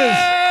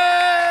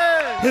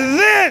 This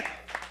is it.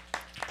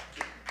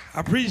 I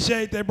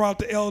appreciate they brought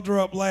the elder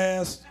up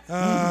last. You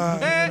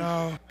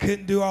know,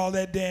 couldn't do all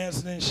that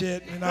dancing and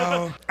shit. You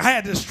know, I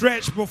had to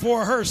stretch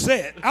before her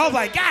set. I was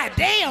like, God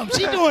damn,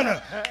 she doing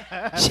a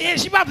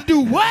shit. She about to do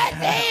what?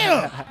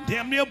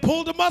 Damn near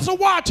pulled the muscle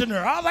watching her.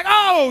 I was like,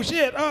 oh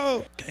shit,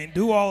 oh, can't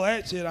do all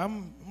that shit.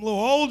 I'm a little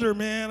older,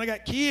 man. I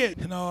got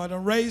kids. You know, I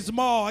done raised them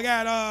all. I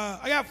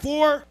got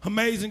 4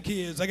 amazing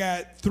kids. I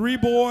got 3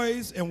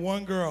 boys and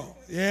 1 girl.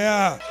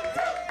 Yeah.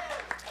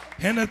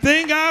 And the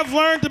thing I've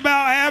learned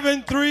about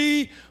having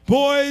 3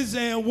 boys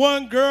and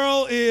 1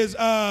 girl is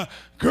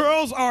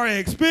girls are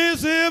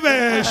expensive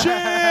as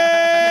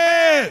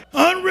shit.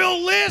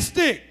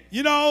 Unrealistic.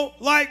 You know,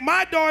 like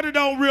my daughter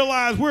don't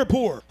realize we're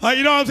poor. Like,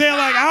 you know what I'm saying?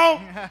 Like,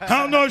 I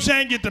don't know if she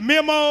ain't get the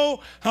memo.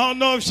 I don't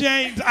know if she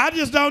ain't, I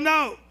just don't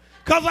know.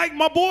 Cause like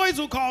my boys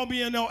will call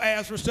me and they'll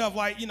ask for stuff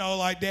like, you know,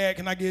 like, Dad,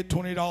 can I get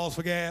 $20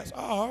 for gas? Oh,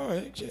 all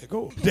right, shit,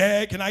 cool.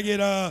 Dad, can I get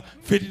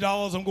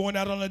 $50? I'm going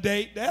out on a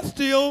date. That's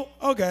still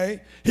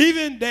okay.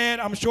 Even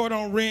Dad, I'm short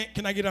on rent.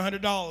 Can I get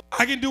 $100?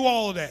 I can do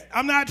all of that.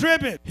 I'm not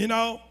tripping. You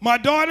know, my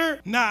daughter,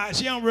 nah,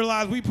 she don't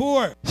realize we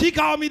poor. She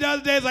called me the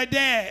other day. It's like,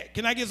 Dad,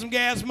 can I get some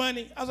gas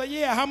money? I was like,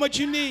 yeah. How much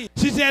you need?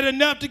 She said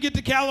enough to get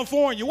to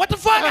California. What the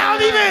fuck? I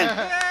don't even.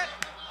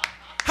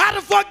 How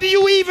the fuck do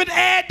you even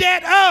add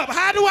that up?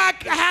 How do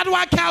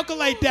I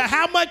calculate that?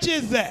 How much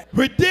is that?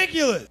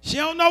 Ridiculous. She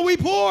don't know we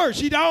poor.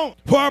 She don't.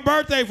 For her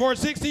birthday, for her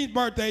 16th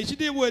birthday, she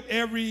did what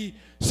every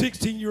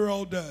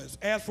 16-year-old does.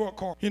 Ask for a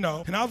car, you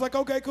know. And I was like,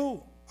 okay,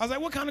 cool. I was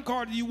like, what kind of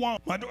car do you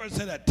want? My daughter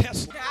said a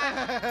Tesla.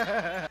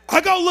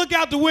 I go look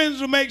out the window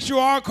to make sure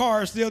our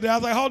car is still there. I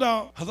was like, hold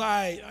on. I was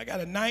like, I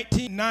got a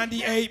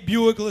 1998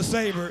 Buick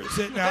LeSabre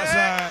sitting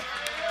outside.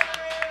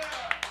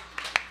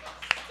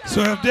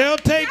 So if they'll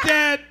take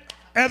that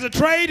as a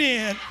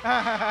trade-in,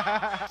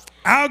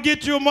 I'll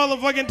get you a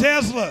motherfucking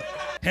Tesla.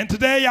 And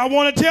today I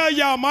want to tell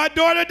y'all, my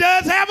daughter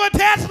does have a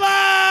Tesla!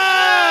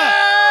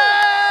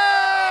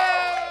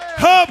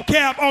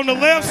 Hubcap on the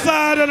left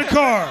side of the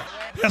car.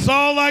 That's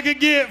all I could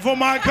get for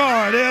my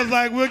car. They was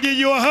like, we'll give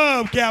you a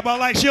hubcap. I was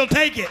like, she'll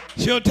take it.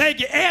 She'll take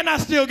it, and I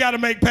still got to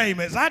make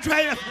payments. I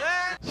try to,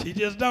 she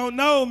just don't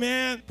know,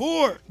 man.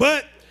 Poor.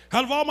 But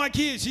Out of all my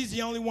kids, she's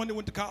the only one that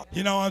went to college.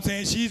 You know what I'm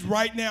saying? She's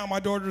right now, my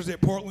daughter's at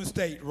Portland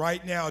State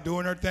right now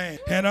doing her thing.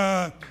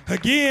 And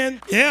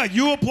again, yeah,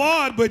 you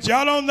applaud, but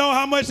y'all don't know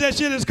how much that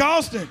shit is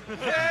costing.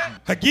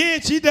 Again,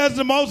 she does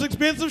the most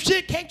expensive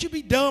shit. Can't you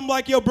be dumb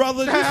like your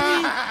brother? You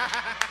see?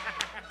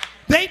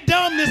 They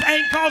dumb, this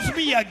ain't costing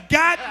me a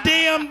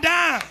goddamn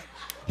dime.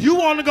 You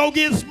want to go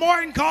get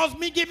smart and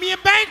get me in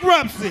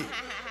bankruptcy.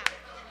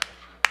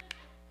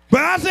 But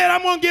I said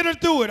I'm going to get her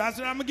through it. I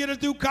said I'm going to get her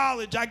through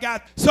college.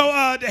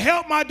 So to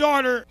help my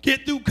daughter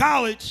get through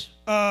college,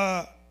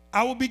 I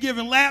will be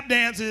giving lap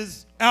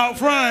dances out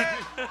front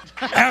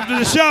after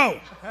the show.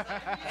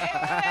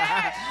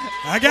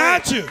 I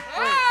got you.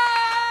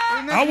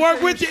 I'll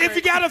work with you. If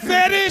you got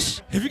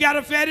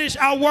a fetish,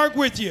 I'll work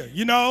with you,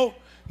 you know.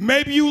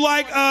 Maybe you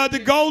like the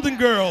Golden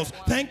Girls.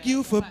 Thank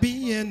you for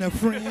being a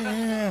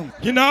friend.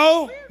 You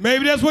know,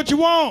 maybe that's what you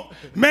want.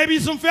 Maybe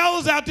some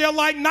fellas out there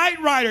like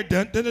Knight Rider.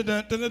 Dun, dun, dun,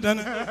 dun, dun, dun,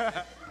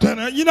 dun,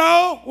 dun, you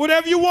know,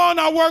 whatever you want,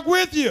 I'll work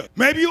with you.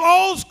 Maybe you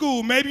old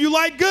school. Maybe you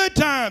like good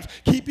times.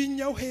 Keeping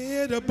your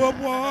head above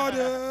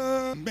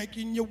water.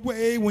 Making your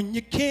way when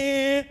you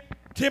can.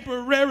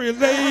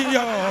 Temporarily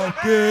your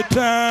good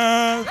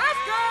times. Let's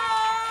go!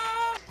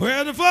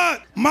 Where the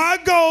fuck? My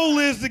goal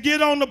is to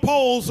get on the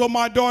pole so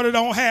my daughter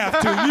don't have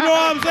to. You know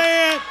what I'm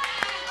saying?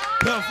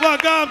 The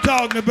fuck I'm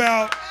talking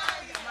about.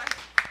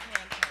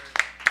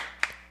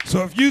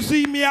 So if you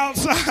see me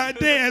outside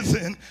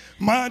dancing,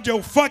 mind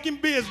your fucking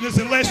business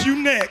unless you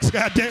next.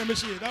 God damn it,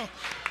 shit. Don't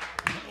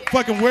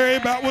fucking worry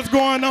about what's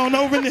going on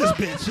over in this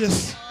bitch.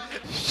 Just,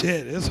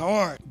 shit, it's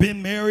hard.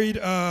 Been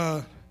married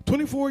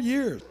 24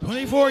 years.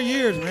 24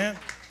 years, man.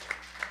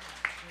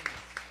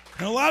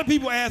 And a lot of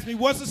people ask me,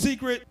 what's the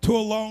secret to a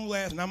long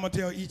last? And I'm going to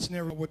tell each and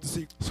every one what the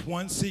secret is.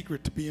 One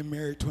secret to being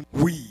married,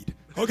 weed.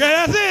 Okay,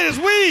 that's it, it's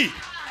weed.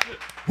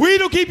 Weed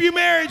will keep you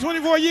married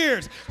 24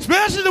 years.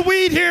 Especially the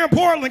weed here in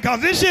Portland, because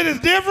this shit is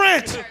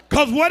different.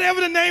 Because whatever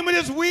the name of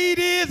this weed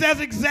is, that's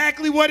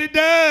exactly what it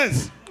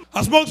does.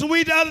 I smoked some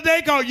weed the other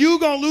day called You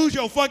Gonna Lose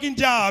Your Fucking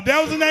Job. That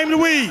was the name of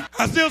the weed.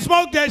 I still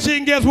smoke that shit,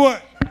 and guess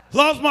what?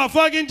 Lost my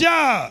fucking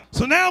job.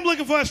 So now I'm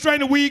looking for a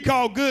strain of weed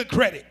called Good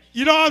Credit.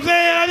 You know what I'm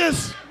saying? I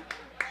just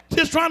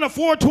trying to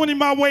 420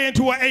 my way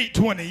into an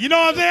 820. You know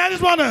what I'm saying? I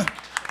just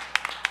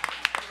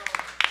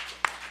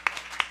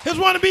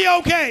want to be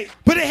okay.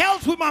 But it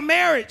helps with my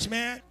marriage,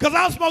 man. Because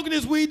I was smoking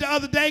this weed the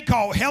other day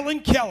called Helen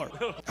Keller.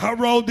 I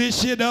rolled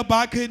this shit up.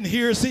 I couldn't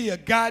hear or see a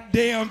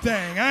goddamn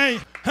thing. I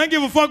ain't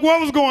give a fuck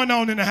what was going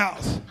on in the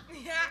house.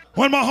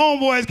 One of my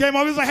homeboys came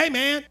up, he was like, hey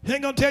man, you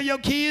ain't gonna tell your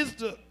kids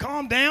to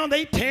calm down?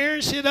 They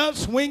tearing shit up,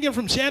 swinging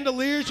from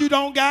chandeliers you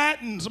don't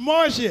got, and some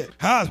more shit.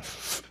 I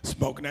was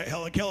smoking that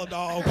Helen Keller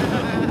dog.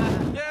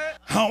 I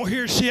don't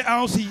hear shit, I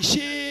don't see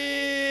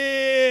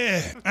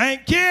shit. I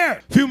ain't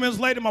care. A few minutes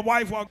later, my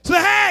wife walked,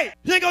 said, hey,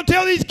 you ain't gonna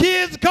tell these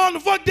kids to calm the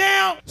fuck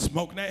down?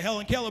 Smoking that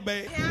Helen Keller,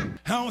 babe.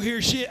 I don't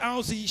hear shit, I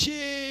don't see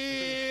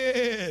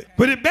shit.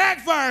 But it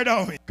backfired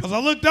on me, because I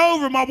looked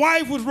over, my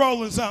wife was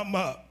rolling something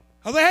up.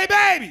 I was like,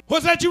 hey, baby,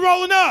 what's that you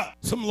rolling up?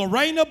 Some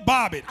Lorena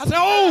Bobbitt. I said,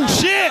 oh,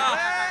 shit.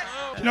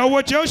 You know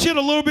what? Your shit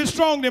a little bit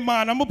stronger than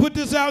mine. I'm going to put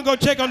this out and go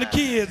check on the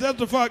kids. That's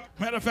the fuck.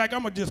 Matter of fact,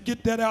 I'm going to just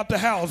get that out the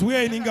house. We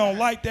ain't even going to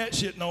like that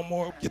shit no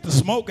more. Get the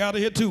smoke out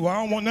of here, too. I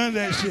don't want none of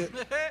that shit.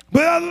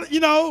 But, you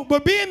know,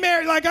 but being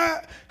married, like,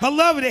 I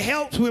love it. It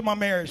helps with my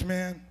marriage,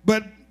 man.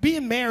 But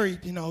being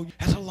married, you know,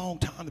 that's a long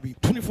time to be.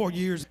 24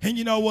 years. And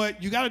you know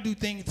what? You got to do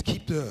things to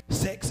keep the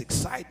sex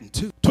exciting,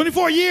 too.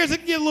 24 years, it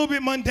can get a little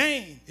bit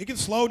mundane. It can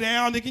slow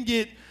down. It can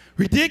get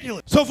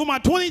ridiculous. So for my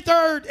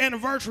 23rd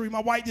anniversary,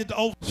 my wife did the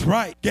old. That's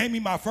right. Gave me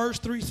my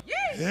first threesome.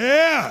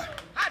 Yeah.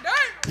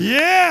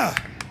 Yeah.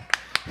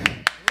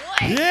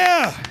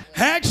 Yeah.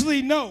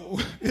 Actually, no.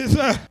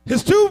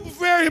 It's two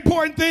very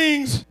important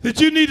things that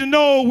you need to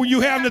know when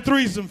you having a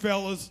threesome,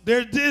 fellas.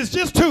 It's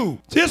just two.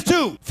 Just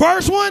two.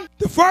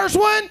 The first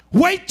one,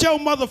 wait your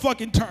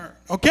motherfucking turn,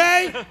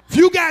 okay? If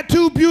you got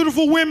two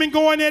beautiful women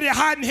going at it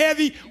hot and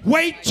heavy,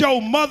 wait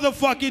your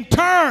motherfucking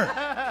turn.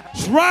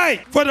 That's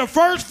right. For the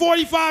first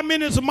 45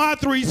 minutes of my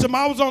threesome,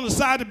 I was on the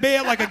side of the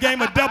bed like a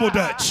game of double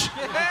dutch.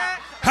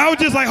 I was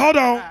just like, hold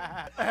on.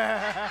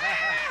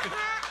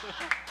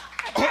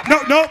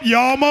 No, you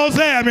almost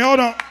had me.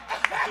 Hold on.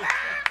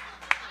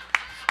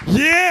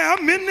 Yeah,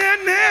 I'm in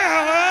there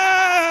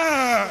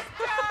now.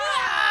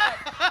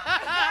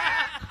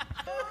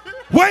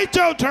 Wait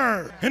your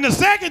turn. And the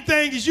second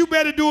thing is you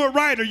better do it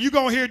right or you're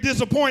going to hear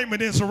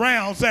disappointment in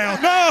surround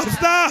sound. No,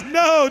 stop.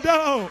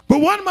 No. But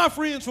one of my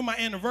friends for my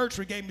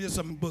anniversary gave me this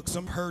book.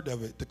 Some heard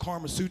of it, the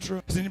Karma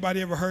Sutra. Has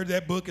anybody ever heard of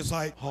that book? It's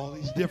like all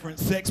these different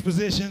sex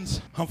positions.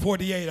 I'm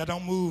 48. I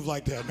don't move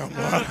like that no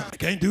more. I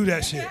can't do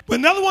that shit. But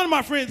another one of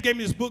my friends gave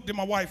me this book that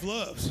my wife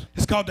loves.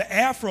 It's called the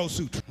Afro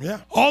Sutra.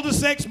 Yeah. All the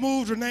sex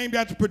moves are named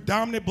after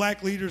predominant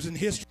black leaders in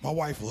history. My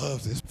wife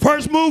loves this.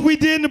 First move we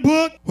did in the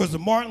book was the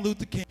Martin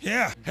Luther King.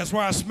 Yeah. That's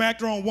where I smacked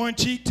her on one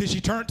cheek till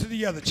she turned to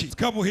the other cheek. A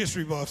couple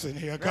history buffs in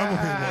here. A couple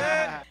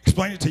people.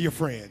 Explain it to your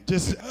friend.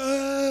 Just,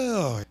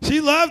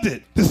 she loved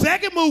it. The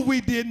second move we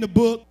did in the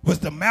book was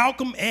the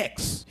Malcolm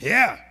X.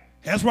 Yeah.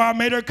 That's why I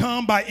made her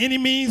come by any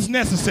means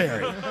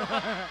necessary.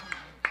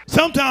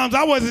 Sometimes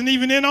I wasn't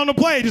even in on the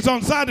play, just on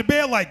the side of the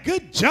bed like,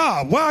 good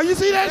job. Wow, you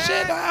see that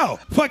shit? Wow.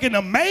 Fucking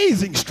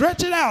amazing.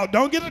 Stretch it out.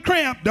 Don't get a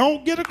cramp.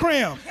 Don't get a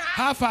cramp.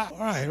 High five. All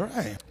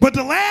right. But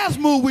the last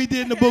move we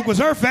did in the book was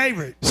her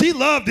favorite. She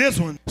loved this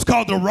one. It's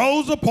called the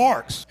Rosa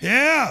Parks.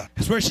 Yeah.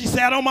 It's where she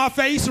sat on my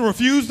face and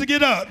refused to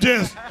get up.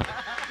 Just...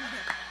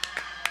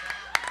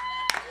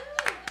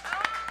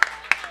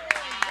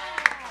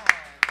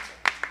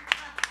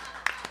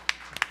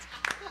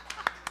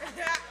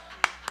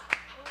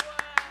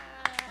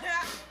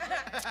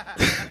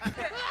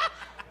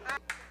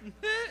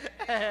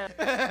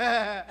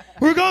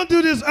 We're gonna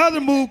do this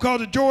other move called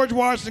the George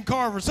Washington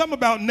Carver. Something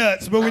about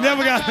nuts, but we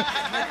never got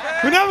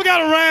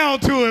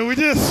around to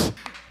it.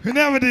 We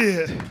never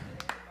did.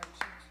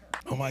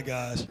 Oh my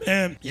gosh.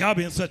 And y'all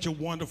been such a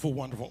wonderful,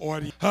 wonderful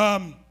audience.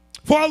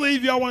 Before I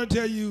leave you, I want to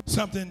tell you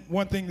something,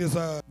 one thing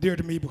that's dear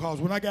to me,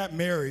 because when I got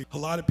married, a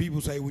lot of people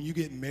say when you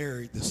get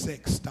married, the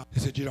sex stops.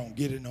 They said you don't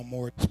get it no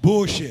more. It's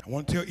bullshit. I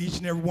want to tell each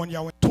and every one of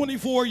y'all,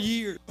 24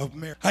 years of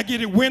marriage. I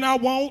get it when I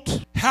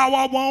want, how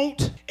I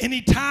want,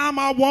 anytime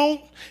I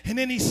want, and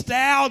any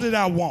style that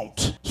I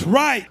want. That's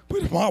right.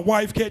 But if my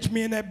wife catch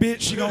me in that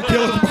bitch, she gonna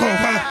kill us both.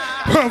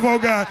 Oh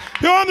God.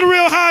 Yo, I'm the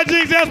Real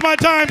Hyjinx. That's my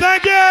time.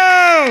 Thank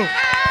you.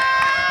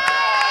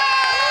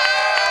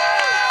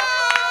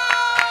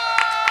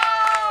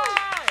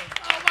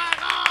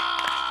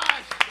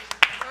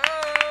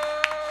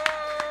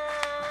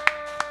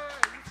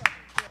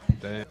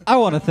 I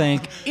want to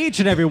thank each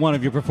and every one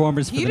of your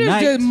performers for You the just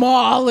night.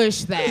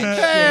 demolished that shit.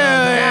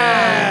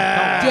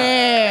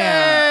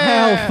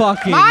 Damn. Hell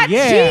fucking My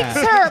yeah.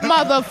 cheeks hurt,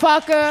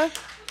 motherfucker.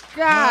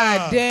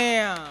 God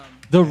damn.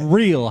 The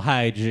Real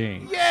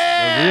Hyjinx. The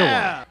real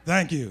one.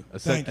 Thank you.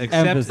 Thank you.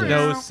 Except Emphasis.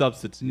 no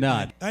substitute.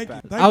 None. Thank you.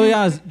 I'll be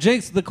honest,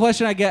 Jinx, the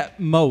question I get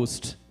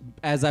most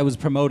as I was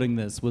promoting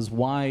this was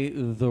why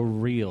the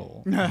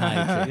Real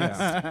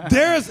Hyjinx?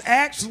 There's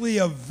actually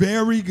a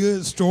very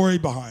good story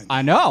behind it.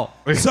 I know.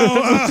 So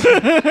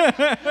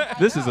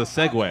This is a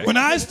segue. when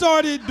I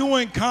started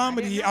doing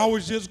comedy, I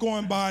was just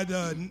going by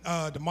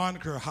the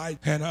moniker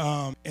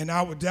Hyjinx, and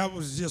that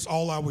was just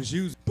all I was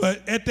using.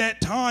 But at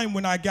that time,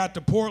 when I got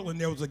to Portland,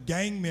 there was a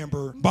gang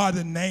member by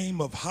the name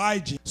of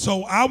Hyjinx.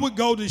 So I would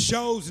go to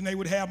shows, and they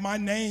would have my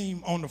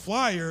name on the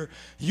flyer.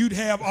 You'd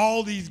have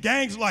all these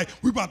gangs like,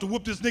 we about to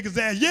whoop this nigga's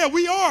ass. Yeah,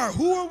 we are.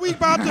 Who are we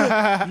about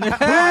to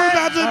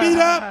meet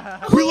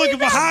up? We're looking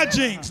for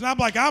Hyjinx. And I'm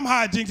like, I'm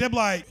Hyjinx. They're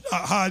like,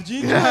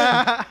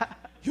 Hyjinx?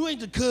 You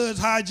ain't the cuz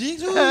Hyjinx.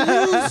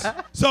 Who's?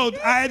 So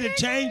I had to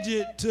change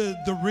it to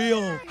the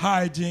Real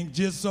Hyjinx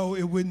just so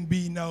it wouldn't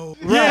be no.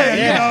 You know.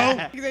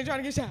 Niggas ain't trying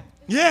to get shot.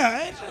 Yeah,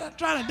 I ain't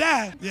trying to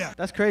die. Yeah.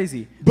 That's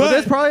crazy. But- But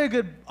there's probably a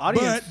good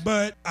audience.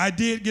 But I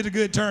did get a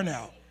good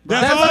turnout.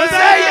 That's all what I'm I'm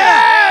saying. saying.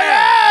 Yeah.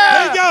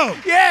 There you go.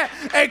 Yeah.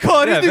 Hey,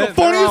 Cole, this Yeah, nigga they're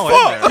funny as all in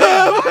fuck.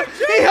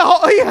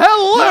 he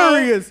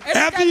hilarious.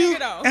 After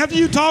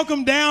you talk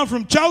them down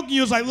from choking,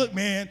 you was like, look,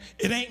 man,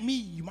 it ain't me.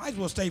 You might as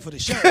well stay for the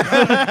show.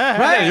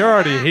 Right, you're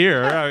already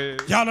here. I mean,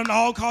 Y'all done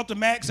all caught the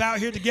max out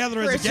here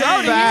together as a For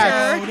gang. sure.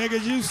 So,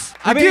 niggas, you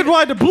I did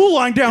ride the blue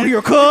line down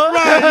here, cuz.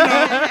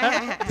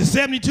 right, you know, the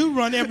 72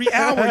 run every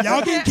hour.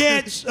 Y'all can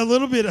catch a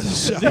little bit of the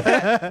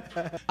show.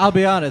 I'll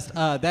be honest,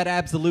 that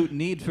absolute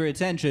need for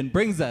attention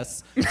brings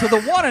us to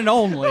the one and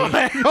only.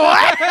 are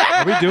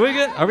we doing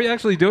it? Are we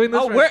actually doing this?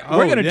 Oh, right?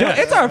 we're going to do it.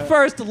 It's our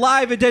first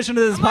live edition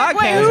of this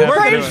podcast. Wait, who We're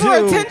prayed gonna for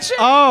do attention?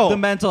 the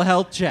mental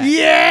health check.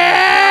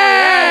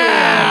 Yeah.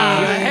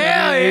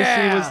 Hell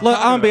AC was Look,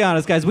 I'm going to be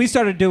honest, guys. We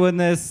started doing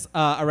this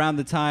around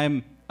the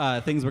time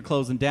things were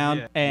closing down.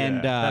 Yeah. And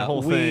Yeah, that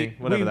whole thing,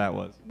 whatever that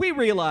was. We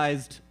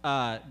realized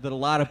that a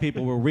lot of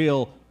people were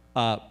real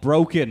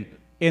broken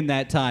in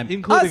that time.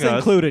 Including us.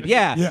 included,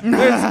 yeah. You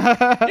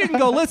can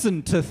go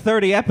listen to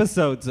 30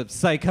 episodes of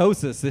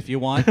Psychosis if you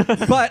want.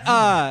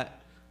 But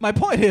my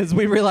point is,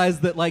 we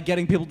realized that like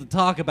getting people to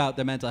talk about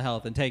their mental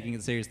health and taking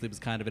it seriously was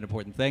kind of an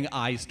important thing.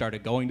 I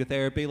started going to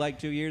therapy like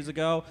 2 years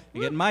ago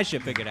and getting my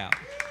shit figured out.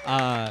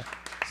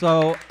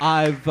 So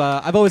I've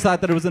always thought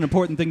that it was an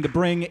important thing to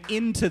bring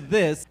into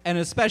this, and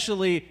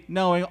especially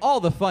knowing all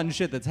the fun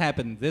shit that's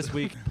happened this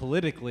week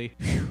politically,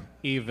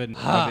 even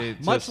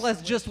much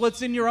less just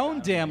what's in your own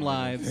damn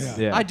lives.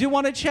 Yeah. I do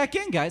want to check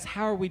in, guys.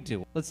 How are we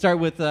doing? Let's start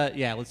with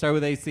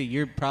AC.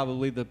 You're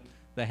probably the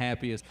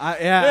happiest. I'm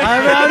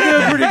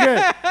doing pretty good.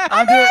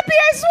 I'm happy,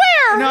 I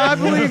swear. No, I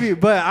believe you,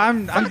 but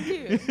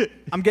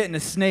I'm getting a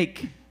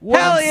snake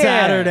on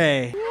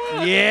Saturday.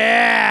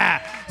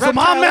 Yeah. So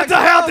my mental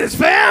health is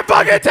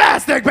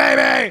fan-fucking-tastic,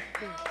 baby.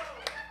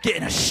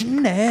 Getting a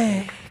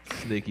snake.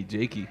 Snaky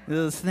Jakey.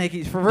 Little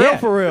snaky, for real.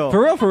 For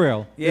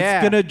real. Yeah.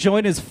 It's gonna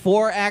join his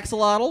 4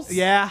 axolotls.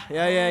 Yeah,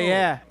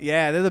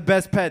 they're the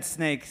best pet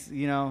snakes,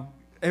 you know.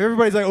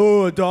 Everybody's like,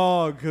 oh, a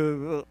dog.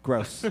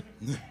 Gross.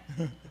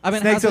 I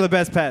mean, Snakes are the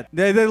best pet.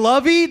 They're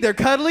lovey, they're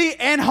cuddly,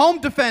 and home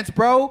defense,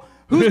 bro.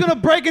 Who's gonna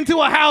break into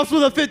a house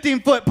with a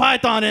 15-foot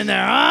python in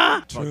there,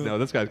 huh? Fuck no,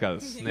 this guy's got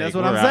a snake. That's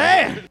what We're I'm out.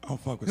 saying. I'll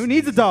fuck with Who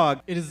needs a dog?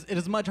 It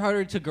is much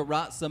harder to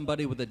garrote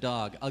somebody with a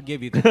dog. I'll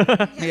give you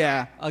that.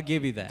 Yeah. I'll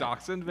give you that.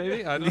 Dachshund,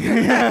 baby? I don't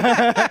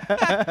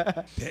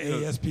the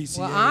ASPCA.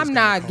 Well, I'm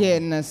not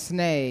getting a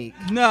snake.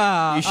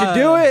 Nah. You should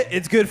do it.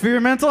 It's good for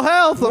your mental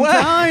health. I'm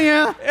telling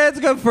you. It's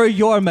good for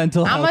your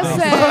mental health. I'm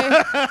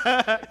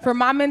gonna say, for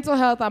my mental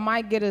health, I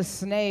might get a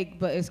snake,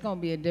 but it's gonna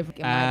be a different.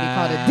 It might be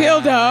called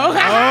a dildo.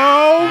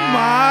 Oh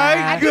my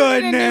I do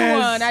goodness. need a new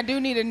one. I do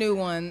need a new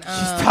one.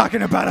 She's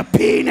talking about a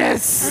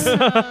penis.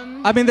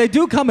 I mean, they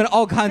do come in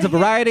all kinds of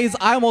varieties.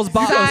 I almost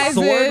bought a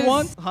sword Sizes.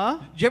 once. Huh?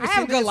 Did you ever I see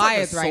have this, like,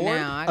 Goliath a right sword?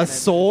 now. I A gotta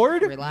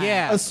sword? relax.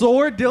 Yeah. A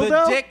sword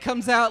dildo? The dick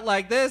comes out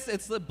like this.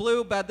 It's the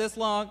blue, about this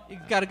long. You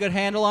got a good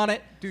handle on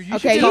it. Dude, you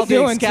Okay, should you're get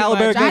doing too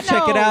Excalibur. much. Go I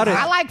check it know. out.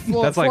 I like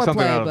That's like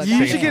something out foreplay, of but You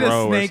Saints should get Row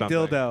a or snake something.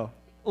 dildo.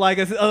 Like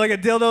a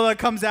dildo that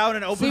comes out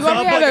and opens you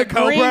wanna up have like a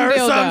a green cobra or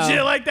some dildo.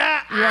 shit like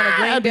that. You want a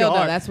green That'd be dildo?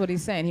 hard. That's what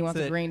he's saying. He wants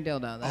That's a it. green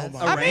dildo. That's,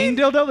 A rain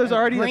dildo? There's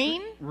already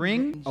green?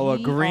 Ring? Oh, a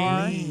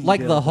green.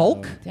 Like the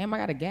Hulk? Damn, I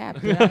got a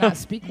gap. Did I not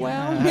speak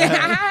well?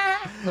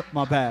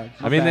 My bad.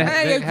 I mean, they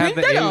Hey, have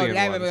the green dildo. alien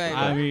Yeah, ones. yeah,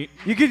 yeah. I mean,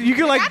 You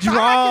could like I thought I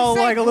draw could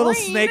say like a little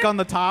green. snake on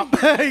the top. You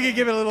could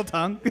give it a little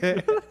tongue.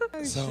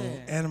 So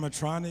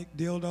animatronic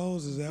dildos,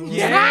 is that what?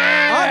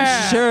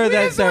 I'm sure We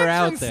that just went they're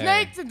out from there.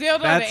 snake to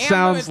dildo That to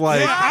sounds like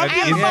Yeah, an I'm-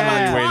 instantly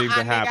yeah. waiting to I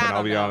think happen, I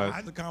I'll be don't know.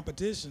 honest. The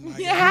competition.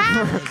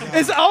 Yeah.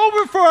 It's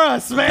over for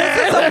us, man.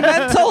 It's a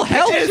mental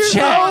health It's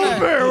check.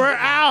 over. We're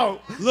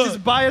out. Look,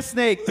 Just buy a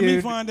snake, Let me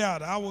dude. find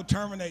out. I will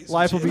terminate. some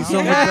Life will shit. be so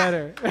I'll much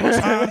better.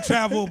 Time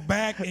travel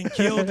back and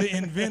kill the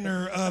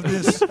inventor of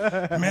this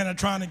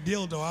manitronic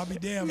dildo. I'll be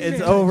damned.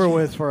 It's over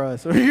with for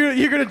us.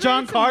 You're gonna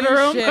John Carter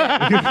him?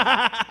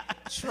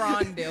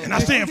 Tron dildo. And I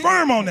stand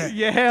firm on that.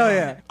 Yeah, hell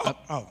yeah. Oh,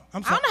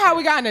 I'm I sorry. don't know how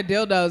we got into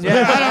dildos.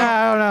 Yeah, but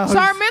I don't know. So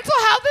our mental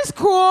health is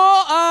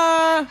cool.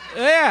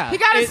 Yeah. He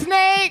got a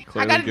snake.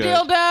 I got a good.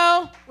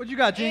 dildo. What you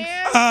got, Jinx?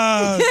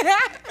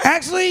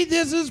 Actually,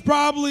 this is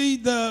probably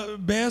the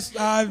best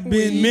I've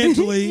been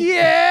mentally.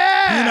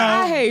 Yeah. You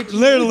know, I hate you.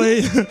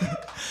 literally.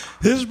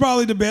 This is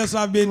probably the best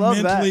I've been Love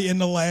mentally that. in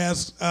the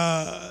last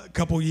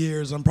couple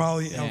years. I'm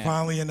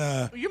finally in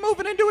a. You're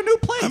moving into a new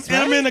place,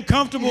 I'm in a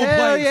comfortable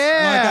Hell place.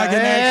 yeah. Like I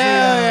can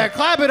Hell yeah. actually.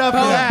 Clap it up for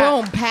Boom, that.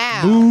 boom,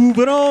 pow.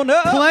 Moving on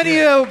up.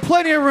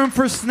 Plenty of room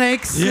for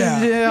snakes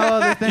Yeah. and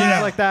other things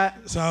Yeah. like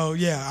that. So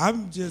yeah,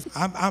 I'm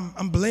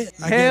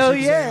blessed. I Hell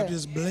guess you could say yeah. I'm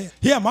just blessed.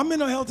 Yeah, my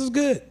mental health is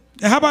good.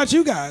 And how about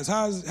you guys?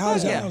 How's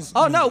y'all's?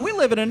 Oh no, we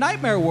live in a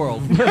nightmare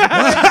world.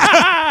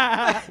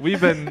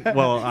 We've been,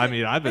 well, I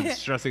mean, I've been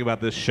stressing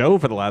about this show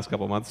for the last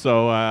couple months,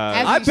 so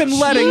I've been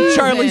letting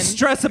Charlie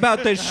stress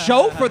about this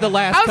show for the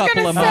last I was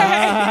couple gonna of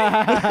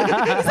say.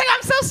 months. He's like,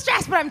 I'm so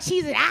stressed, but I'm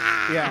cheesing.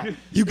 Ah. Yeah.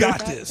 You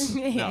got this.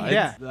 no,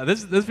 Yeah.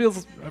 this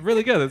feels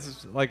really good. This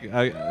is like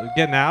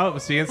getting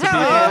out, seeing some people.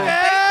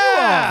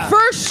 Yeah.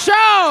 First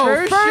show.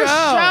 First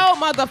show,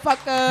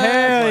 motherfucker.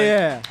 Hell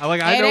yeah. I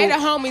like. I Hey, they the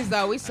know. homies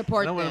though. We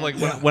support I know them. when,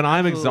 like when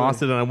I'm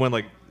exhausted and I'm when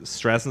like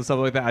stress and stuff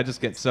like that, I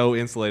just get so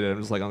insulated. I'm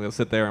just like I'm gonna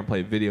sit there and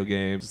play video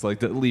games. Just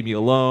like leave me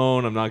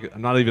alone. I'm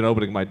not even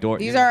opening my door.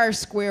 These are our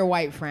square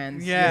white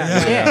friends. Yeah.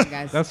 Yeah.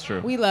 Guys. That's true.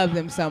 We love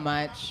them so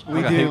much.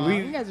 We Okay. do.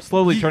 You guys are-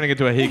 Slowly turning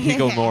into a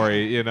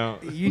hikikomori, you know.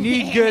 You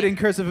need good in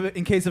case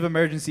of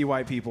emergency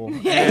white people.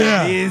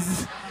 Yeah.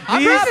 These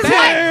I'm these not two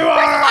bad.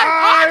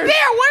 are I'm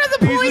there. What does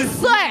the police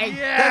say?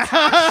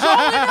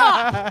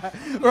 Yeah.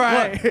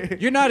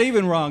 Right. You're not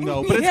even wrong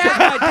though, but it's because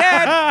my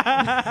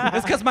dad.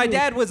 It's because my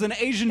dad was an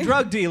Asian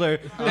drug dealer,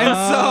 and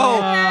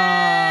so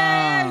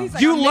He's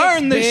like, you I'm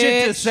learn the mixed,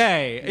 shit to bitch.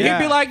 say. Yeah.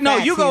 He'd be like, "No,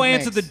 Facts, you go he's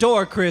answer the mixed.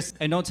 door, Chris,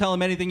 and don't tell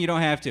him anything you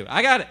don't have to."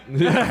 I got it.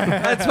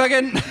 That's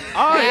fucking. Oh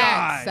Facts.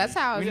 yeah. That's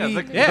how Yeah, he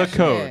the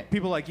code.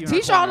 People like you.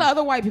 Teach all the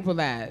other white people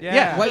that.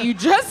 Yeah. What you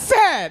just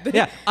said.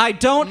 Yeah, I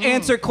don't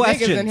answer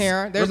questions. Niggas in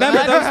here. There's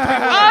Remember a those?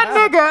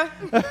 nigga.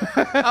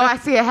 Oh, I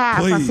see a half.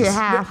 I see a Please.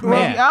 half.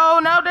 Man. Oh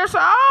no, there's.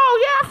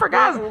 Oh yeah, I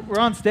forgot. We're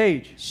on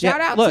stage. Shout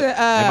Yeah, out look, to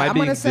am I I'm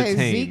being gonna say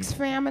detained? Zeke's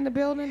fam in the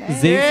building. Hey.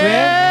 Zeke's fam?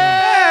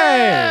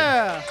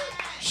 Yeah.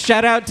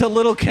 Shout out to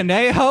Little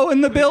Conejo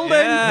in the building.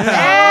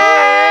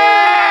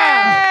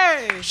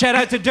 Hey! Shout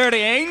out to Dirty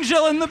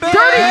Angel in the building.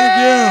 Thank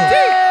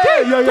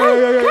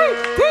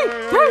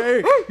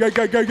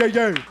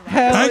you.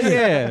 Hell Thank you.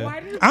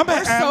 yeah.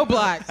 We're so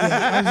black.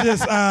 I'm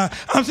just,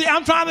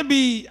 I'm trying to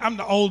be, I'm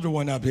the older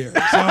one up here.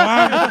 So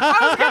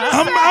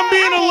I'm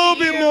being a little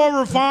bit more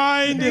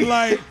refined and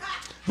like,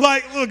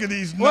 look at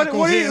these knuckleheads.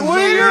 What are your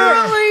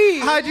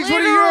Literally. Hyjinx,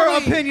 what are your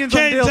opinions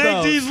Can't on take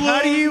dildos? these How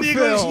little do you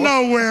niggas feel?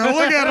 nowhere.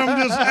 Look at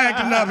them just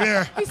acting up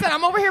here. He said,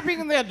 I'm over here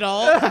being the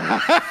adult.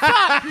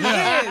 Fuck, he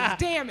is.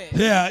 Damn it.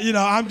 Yeah, you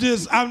know,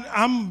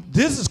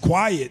 this is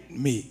quiet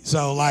me.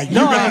 So like,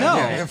 No, you I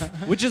guys, know.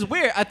 Which is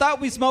weird. I thought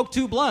we smoked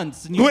 2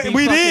 blunts. And We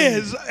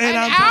did. And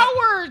An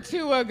hour or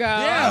two ago.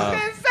 I was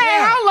going to say,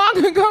 how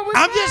long ago was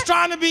I'm that? just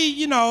trying to be,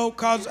 you know,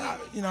 cause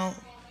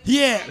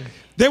yeah,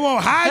 they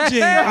won't Hyjinx.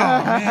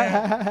 Oh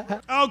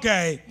man.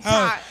 Okay.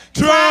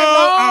 True.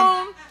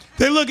 Tyrone.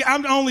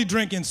 I'm only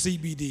drinking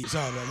CBD, so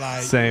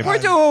like. Same. We're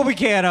doing what we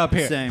can up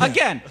here. Same.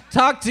 Again,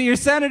 talk to your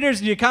senators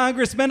and your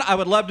congressmen. I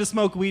would love to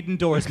smoke weed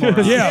indoors more.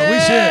 Yeah, we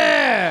should.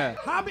 Yeah.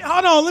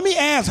 Hold on, let me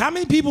ask. How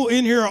many people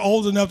in here are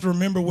old enough to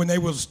remember when they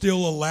were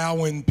still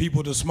allowing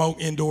people to smoke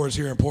indoors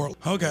here in Portland?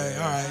 Okay,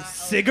 all right.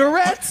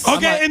 Cigarettes?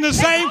 Okay, and the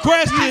same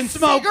question.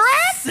 Smoke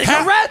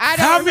Cigarettes? I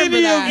don't How remember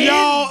many that. of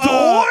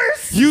y'all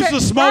Indoors? used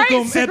to smoke them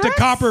at the Cigarettes?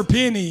 Copper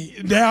Penny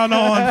down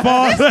on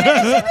Falls? The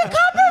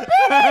Copper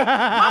Penny.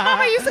 My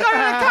mama used to go to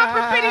the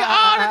Copper Penny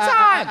all the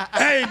time.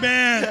 Hey,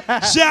 man.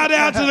 Shout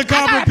out to the I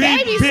Copper got a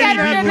Penny babysitter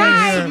people in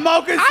tonight. here.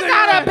 Smoking I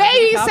got a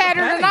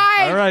babysitter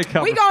tonight. All right,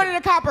 Copper We going to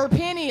the Copper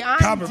Penny. I'm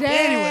Copper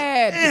Penny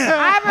dead. was-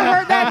 I haven't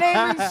heard that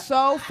name in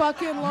so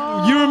fucking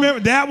long. You remember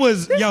that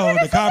was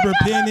the Copper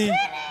Penny.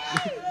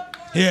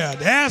 Yeah,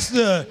 that's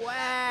the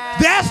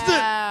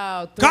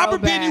Copper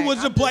Penny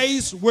was the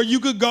place where you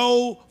could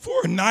go for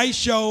a nice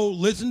show,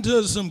 listen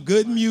to some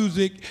good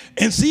music,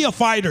 and see a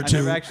fight or two.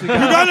 never actually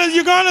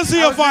You're gonna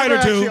see a fight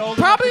or two.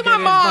 Probably my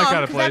mom,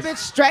 kind of because that place. bitch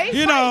straight.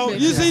 You know, fight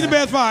you bitches. see the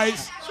best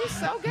fights. She's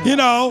so good. You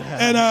know,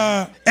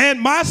 and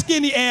my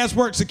skinny ass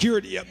worked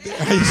security up there.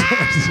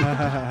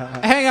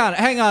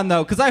 Hang on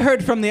though, because I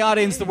heard from the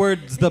audience the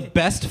words "the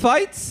best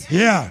fights."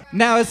 Yeah.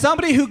 Now, as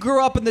somebody who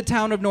grew up in the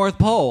town of North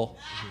Pole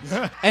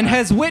and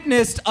has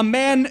witnessed a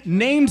man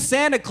named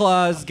Santa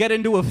Claus get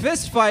into a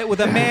fist fight with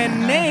a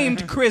man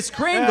named Kris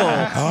Kringle,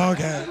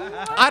 Okay.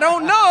 I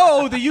don't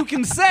know that you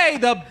can say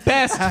the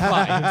best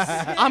fights.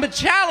 I'm gonna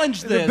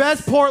challenge this. The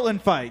best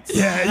Portland fights.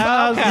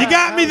 Yeah, you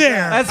got me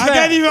there. That's I fair.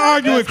 can't even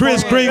argue with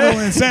Kris Kringle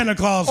and Santa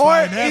Claus Or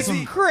fight. That's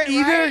is some,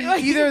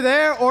 either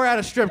there or at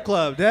a strip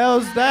club.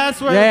 That's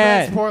where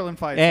Yeah. the best Portland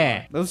fights Yeah.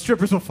 are. Those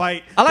strippers will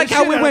fight. I like the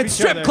how shit we out of went each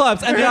strip other.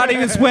 clubs and the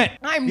audience went.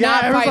 I'm Yeah,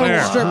 not everybody- fighting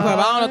a strip club.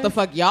 I don't know what the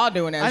fuck y'all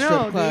doing at I know,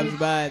 strip clubs, dude.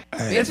 but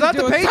It's not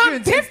the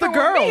patrons, it's the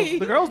girls.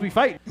 The girls be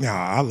fighting. nah,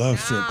 I love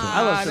strip clubs.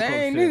 I love strip They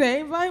clubs, ain't, too. they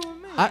ain't fighting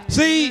with me.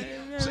 See,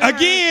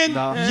 again,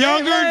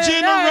 younger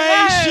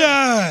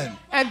generation.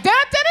 And dun.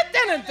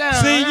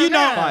 See, you know,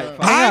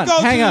 I go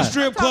to the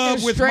strip club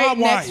with my Next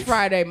wife.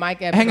 Friday,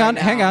 Mike Evans. Hang on,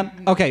 right hang now. on.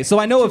 Okay, so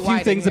I know a Too few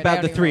white things in here,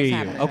 about they the don't even three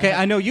know of you. what's Okay,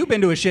 I know you've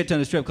been to a shit ton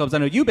of strip clubs. I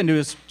know you've been to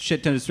a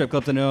shit ton of strip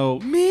clubs. I know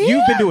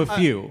you've been to a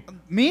few.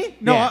 Me?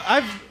 No,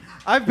 Yeah.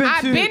 I've been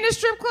I've to. been to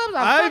strip clubs.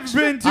 I've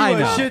been to I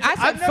know. a shit. I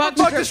said I've never fuck fucked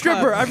a strip stripper.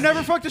 clubs. I've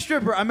never fucked a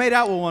stripper. I made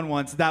out with one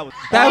once. That was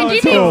And was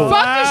you mean cool.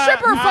 fuck the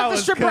stripper or That fuck the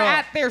was stripper cool.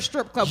 at their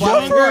strip club?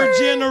 Younger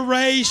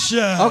generation.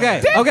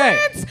 Okay, Difference. okay.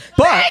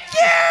 But Thank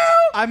you.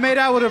 I made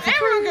out with a.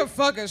 Everyone can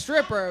fuck a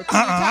stripper.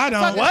 I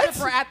don't. Fuck a What?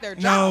 stripper at their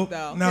No, job,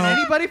 though. no. Can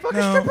anybody fuck a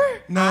no, stripper? I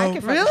No.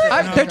 can fuck a Really? stripper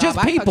at they're their just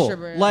job. I fuck people.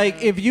 stripper.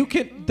 Like if you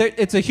can,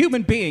 it's a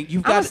human being.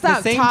 You've I'm gonna got the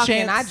stop same talking.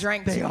 chance. I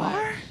drank too much.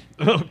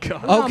 Oh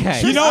God.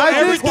 Okay. You know, I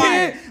just everything.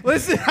 can't.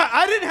 Listen,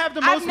 I didn't have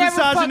the I've most never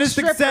fucked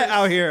misogynistic set strippers.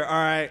 out here. All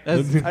right.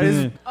 That's- I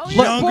just, Oh,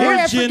 you're Younger bored.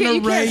 I forget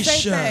you can't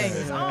say generation.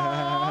 things.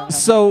 Aw.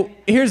 So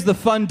here's the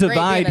fun being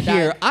divide a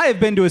here. dyke. I have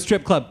been to a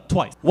strip club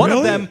twice. One of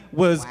Really? them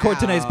was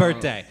Courtenay's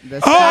birthday. The Oh,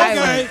 silence.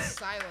 okay.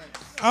 Silence.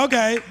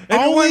 Okay. If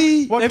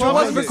Only. What If it club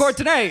wasn't for was it?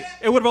 Courtenay,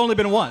 it would have only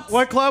been once.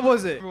 What club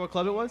was it? What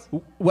club it was?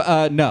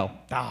 No.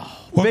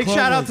 What Big club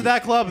shout out was to it?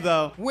 that club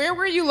though. Where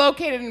were you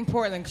located in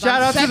Portland? 'Cause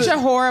Shout I'm out to such the- a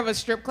whore of a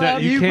strip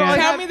club. You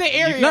can't- Tell me the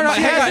area. No, no,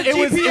 She hang has on. the It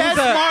was GPS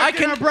I marked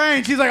in can. her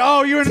brain. She's like,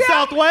 oh, you're in the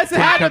Southwest. It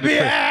had to be. It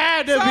Chris.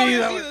 had to So be.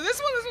 it's the- either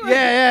this one. Yeah,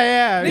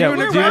 yeah. Yeah, You well, in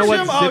do you know what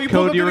Gresham? Oh, zip you pulled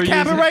code up you to the were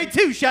using? Cabaret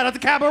too. Shout out to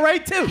Cabaret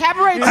too.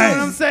 Cabaret You know what too.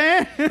 I'm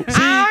saying?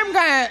 I'm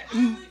gonna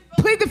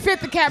plead the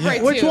fifth to Cabaret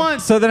too. Which one?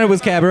 So then it was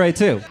Cabaret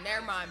too.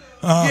 Never mind.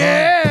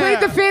 Yeah. Plead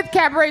the fifth,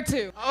 Cabaret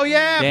too. Oh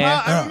yeah,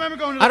 Yeah. bro. I remember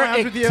going to the I rounds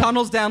don't. with It you.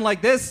 tunnels down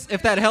like this.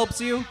 If that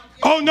helps you.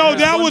 Oh no,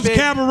 that One was big-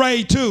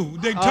 Cabaret too.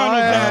 The tunnels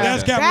yeah. down.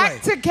 That's Cabaret.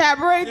 Back to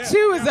Cabaret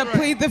two is a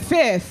plead the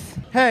fifth.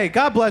 Hey,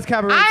 God bless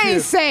Cabaret I too.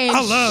 ain't saying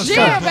I love shit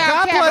Cabaret.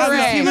 about God bless this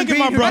Cabaret. human Look at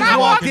my being who brother When I walked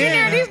walk walking in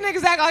there, in. these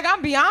niggas act like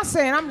I'm Beyonce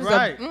and I'm just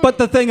Right. But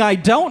the thing I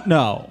don't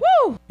know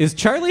Woo. is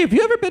Charlie. Have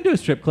you ever been to a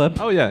strip club?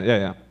 Oh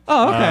yeah.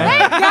 Oh, okay.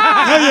 Thank God.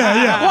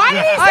 Yeah. Why did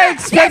he say I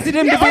expected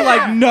him to be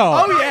like,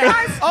 no. Oh yeah.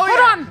 Oh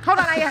yeah. Hold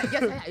on.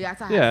 Yes,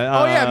 I have. Yeah.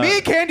 Oh yeah. Me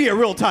and Candy are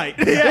real tight.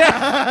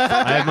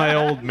 Yeah. I had my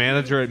old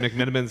manager at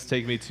McMinimans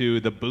take me to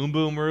the Boom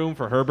Boom Room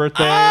for her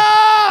birthday.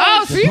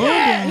 Oh, see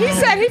that? He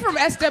said he from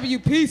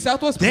SWP,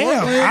 Southwest Damn,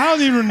 Portland. I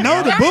don't even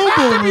know the boom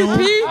boom room.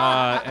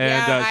 SWP?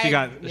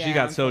 And she Yeah,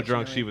 got so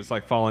drunk she was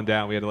like falling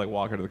down. We had to like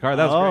walk her to the car.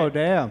 That was Oh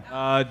great.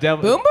 damn.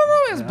 Devil, Boom Boom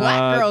Room is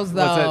black girls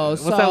though.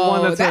 What's that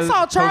one that's that's a all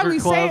poker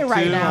Charlie's club saying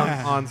right too,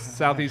 now. on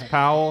Southeast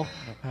Powell?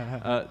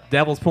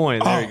 Devil's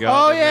Point. There you go.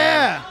 Oh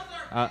yeah.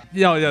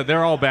 Yeah,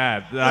 they're all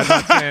bad. I'm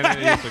not saying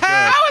any of them are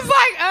I was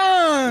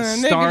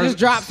like, nigga just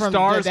dropped from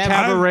Stars the devil.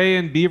 Cabaret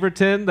in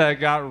Beaverton that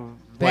got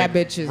Bad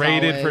bitches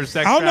raided always. for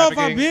sex I don't know if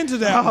trafficking. I've been to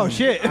that. Oh one.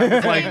 shit. It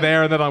was like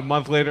there, and then a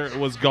month later it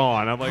was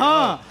gone. I'm like,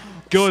 Huh.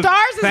 Good.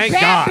 Stars is Thank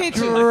bad God.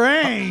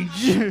 bitches.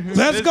 Strange.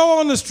 Let's go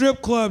on the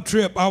strip club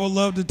trip. I would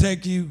love to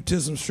take you to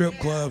some strip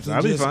clubs and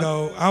That'd be just fun.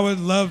 go. I would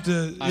love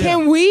to. Yeah,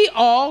 Can we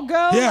all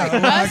go? yeah, Like,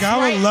 like, us, I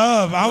would right?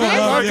 love. I would We're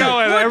love. We're Yeah.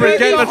 going. We're Everybody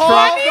get in the busy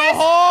truck.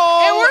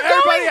 And we're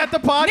everybody going. at the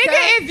podcast.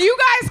 Nigga, if you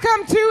guys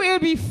come too, it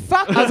would be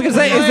fucking. I was gonna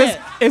say,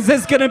 is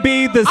this gonna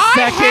be the I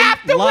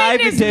have to second live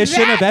witness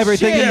edition of that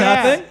Everything shit. and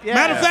Nothing?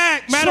 Matter of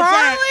fact,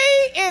 Charlie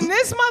and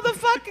this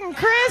motherfucking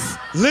Chris.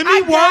 let me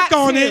I work got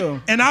on to.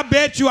 it, and I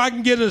bet you I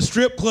can get a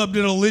strip club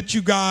that'll let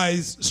you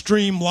guys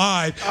stream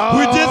live.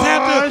 we just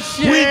have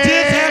to. We just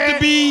have to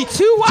be.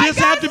 Two white Just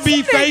have to guys be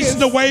and some facing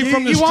niggas. away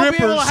from the you won't be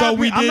able strippers, to so have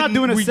we me- I'm not didn't.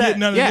 doing a We set. get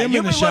none of Yeah, them you've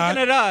in the been shot.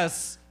 looking at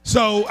us.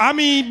 So I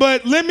mean,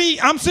 but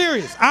I'm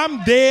serious.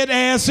 I'm dead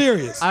ass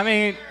serious. I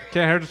mean,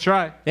 Can't hurt to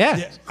try. yeah.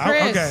 Yeah,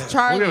 Chris, okay.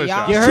 Charlie, We'll give it a y'all.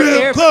 shot. You heard it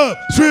here. Strip club,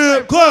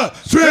 strip club,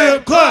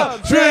 strip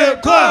club,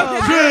 strip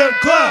club, strip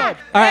club.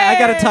 All right, I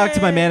gotta talk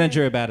to my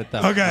manager about it though.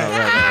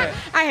 Okay.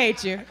 I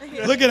hate you.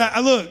 Look at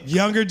that. Look,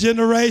 younger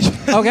generation.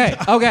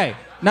 Okay.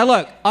 Now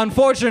look,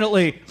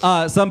 unfortunately,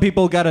 some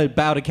people gotta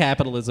bow to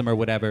capitalism or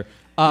whatever.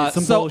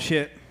 Some so-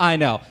 bullshit. I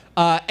know.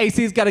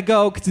 AC's gotta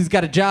go because he's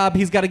got a job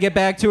he's gotta get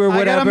back to or I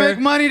whatever. gotta make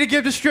money to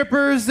give to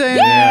strippers, and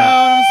you know what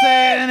I'm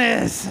saying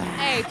is,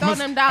 Hey, throw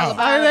them dollar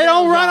they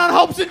don't run on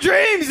hopes and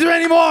dreams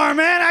anymore,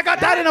 man. I got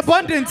that in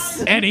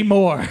abundance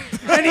Anymore.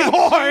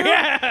 anymore.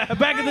 Yeah,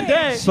 back in the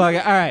day. Fuck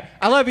it. All right.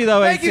 I love you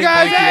though, Thank AC. you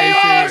guys. Thank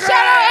you, Hey, AC. Shout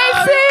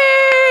out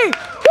AC!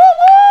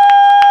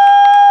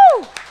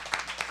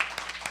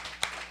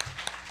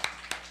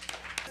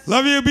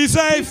 Love you. Be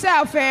safe. Peace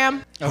out,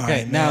 fam.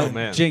 Okay, right, now,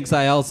 man. Jinx,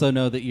 I also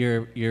know that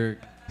you're.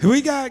 We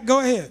got.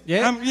 Go ahead.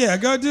 Yeah?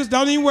 Go. Just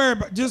don't even worry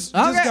about. Just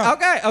go.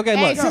 Okay.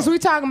 Hey, Look, since we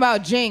talking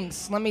about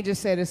Jinx, let me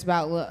just say this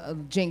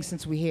about Jinx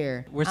since we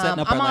here. We're setting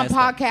up I'm our on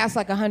last podcasts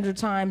like 100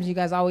 times. You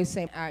guys always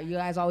say, you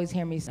guys always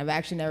hear me. I've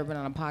actually never been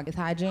on a podcast.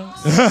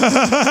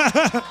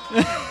 Hyjinx.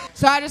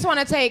 So I just want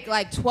to take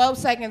like 12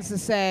 seconds to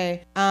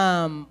say,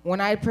 when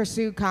I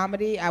pursued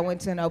comedy, I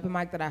went to an open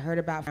mic that I heard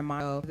about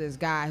from this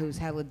guy who's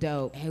hella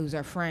dope, who's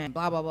our friend,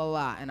 blah, blah, blah,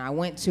 blah. And I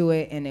went to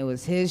it, and it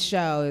was his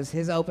show, it was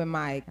his open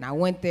mic. And I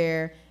went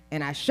there,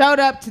 and I showed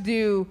up to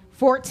do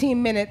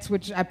 14 minutes,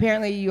 which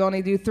apparently you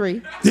only do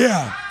 3.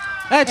 Yeah.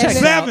 check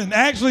it out. 7.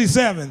 Actually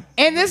 7.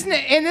 And this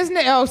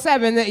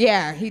 7,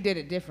 yeah, he did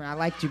it different. I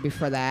liked you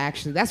before that,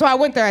 actually. That's why I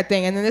went there, I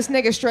think. And then this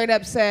nigga straight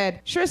up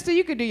said, Shrista,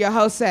 you could do your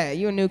whole set.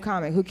 You a new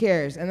comic. Who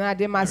cares? And then I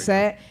did my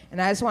set.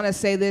 And I just want to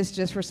say this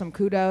just for some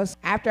kudos.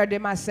 After I did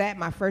my set,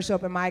 my first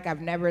open mic, I've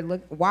never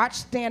watched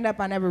stand-up.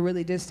 I never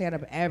really did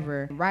stand-up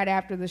ever. Right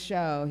after the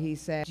show, he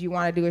said, do you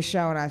want to do a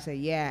show? And I said,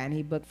 yeah. And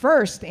he booked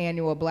first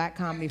annual Black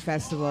Comedy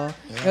Festival.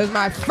 It was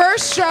my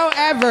first show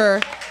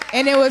ever.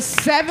 And it was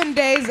 7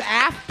 days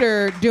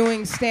after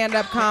doing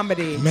stand-up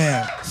comedy.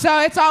 Man. So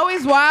it's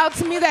always wild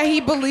to me that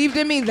he believed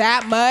in me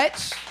that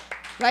much.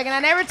 Like, and I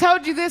never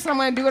told you this, and I'm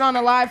gonna do it on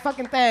a live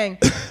fucking thing.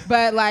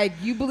 But like,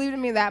 you believed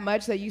in me that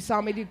much that you saw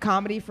me do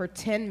comedy for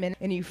 10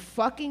 minutes, and you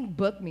fucking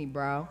booked me,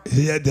 bro.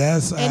 Yeah,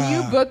 that's. And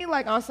you booked me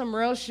like on some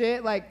real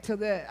shit, like to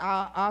the.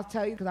 I'll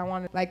tell you because I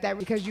wanted like that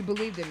because you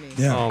believed in me.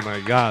 Yeah. Oh my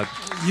God.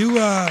 You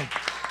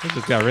This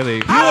just got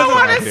really. All I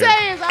want up to here.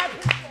 say is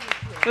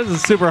This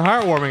is super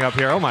heartwarming up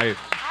here. Oh my.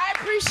 I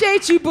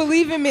appreciate you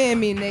believing in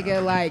me,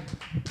 nigga. Like,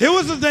 It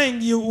was the thing.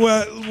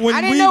 When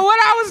I didn't know what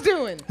I was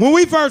doing. When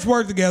we first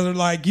worked together,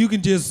 like you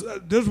can just.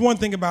 There's one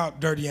thing about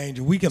Dirty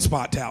Angel. We can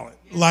spot talent.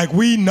 Like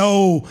we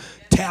know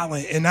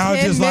talent, and I was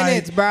 10 just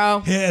minutes, like,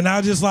 bro. Yeah, and I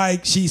was just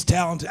like, she's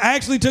talented. I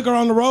actually took her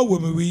on the road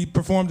with me. We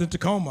performed in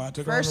Tacoma. I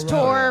took First her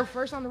on the road. tour,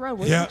 first on the road.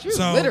 Yeah, With you,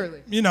 so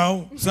literally. you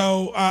know,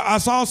 so I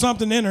saw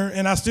something in her,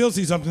 and I still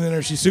see something in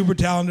her. She's super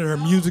talented. Her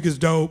music is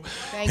dope,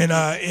 Thank and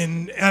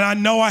you. and I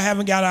know I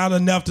haven't got out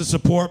enough to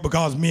support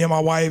because me and my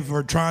wife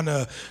are trying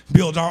to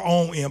build our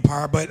own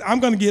empire. But I'm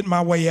gonna get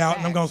my way out,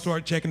 and I'm gonna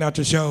start checking out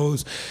your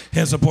shows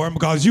and supporting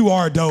because you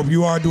are dope.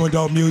 You are doing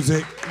dope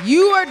music.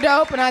 You are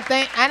dope, and I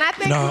thank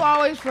No. you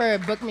always for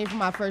booking me for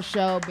my first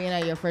show, being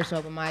at your first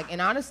open mic.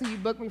 And honestly, you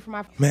booked me for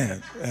my.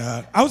 Man,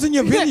 I was in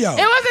your video.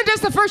 It wasn't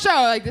just the first show.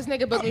 Like this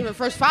nigga booked me for the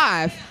first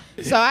 5.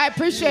 So I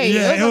appreciate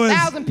Yeah, it. It was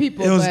 1,000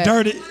 people. It was but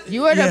dirty.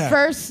 You were the Yeah.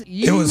 first.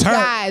 You It was her.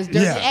 guys, Dirty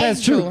Yeah. That's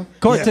Angel, true.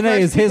 Courtenay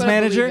first is his people to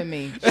manager. believe in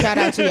me. Shout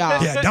out to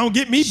y'all. Yeah, don't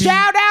get me beat.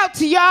 Shout out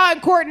to y'all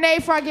and Courtenay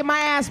before I get my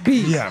ass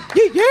beat. Yeah.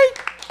 Yeet, yeet.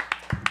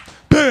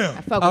 Bam.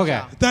 I fuck with Okay.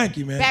 y'all. Thank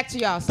you, man. Back to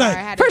y'all. Sorry, I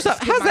had to First off,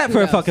 skip how's my that for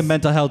a kudos. fucking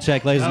mental health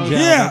check, ladies and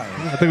gentlemen? Yeah.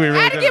 I think we really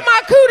I had to did get it.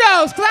 my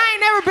kudos because I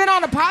ain't never been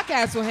on a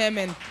podcast with him,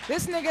 and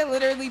this nigga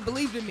literally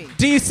believed in me.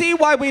 Do you see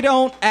why we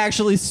don't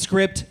actually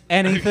script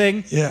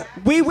anything? Yeah.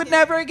 We would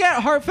never get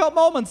heartfelt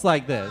moments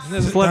like this.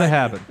 Just let it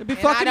happen. It'd be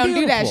And fucking I don't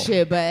do that beautiful.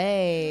 shit, but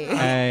hey.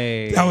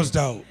 Hey. That was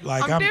dope.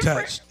 Like I'm I'm different.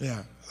 touched. Yeah.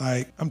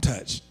 Like I'm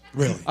touched.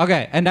 Really.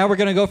 Okay, and now we're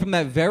gonna go from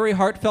that very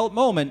heartfelt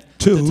moment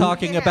To- to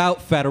talking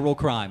about federal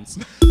crimes.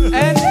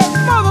 And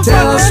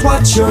Tell us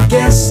what your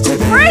guess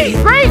today.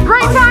 Great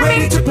Are you timing.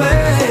 ready to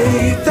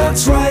play?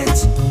 That's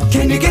right.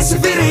 Can you guess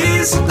if it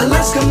is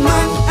Alaska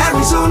man,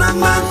 Arizona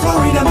man,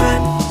 Florida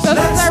man? So since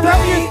Let's I wrote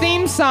play. your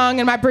theme song,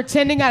 and by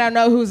pretending I don't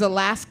know who's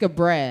Alaska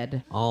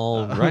bred.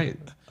 All right.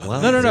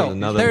 Well,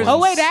 No. Oh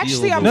wait,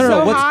 actually, I'm No,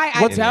 so what's- high,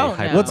 I what's- don't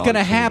know. What's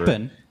gonna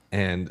happen?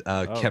 And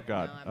Oh kept.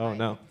 God. Oh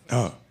no.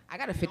 I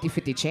got a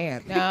 50-50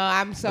 chance. No,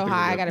 I'm so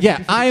high. I got a 50-50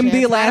 Yeah, I am the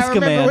chance. Alaska I don't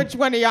remember man. which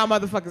one of y'all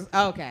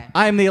motherfuckers. Okay.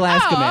 I am the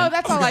Alaska man. Oh,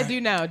 that's all I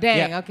do know.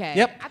 Dang. Yeah. Okay.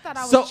 Yep. I thought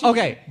I was so cheating.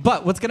 okay,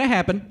 but what's gonna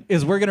happen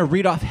is we're gonna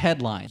read off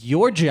headlines.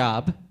 Your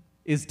job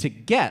is to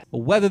guess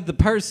whether the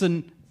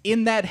person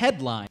in that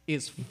headline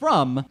is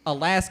from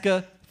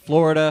Alaska,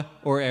 Florida,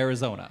 or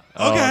Arizona.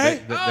 Okay.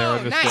 Oh,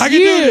 I not can do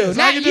you. this.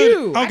 I Not can do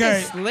you. this. I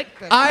Okay. can slick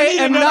the- I need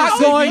am another not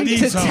going DVD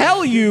to song.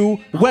 tell you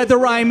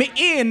whether I'm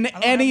in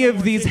any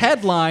of these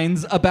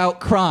headlines about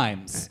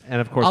crimes. And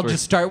of course, I'll we're-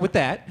 just start with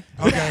that.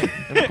 Okay.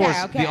 And of course,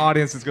 okay. the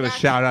audience is going to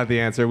shout out the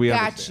answer. We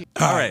Got understand.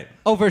 you. All right.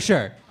 Oh, for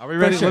sure. Are we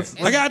ready? For sure. Let's,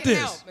 I got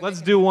this.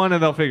 let's do one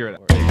and they'll figure it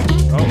out.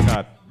 Oh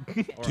God.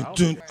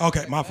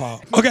 Okay, my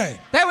fault. Okay.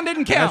 That one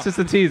didn't count. That's just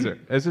a teaser.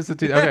 It's just a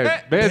teaser.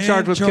 Okay. Man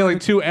charged with killing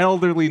 2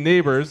 elderly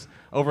neighbors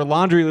over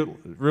laundry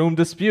room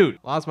dispute.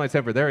 Lost my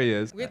temper. There he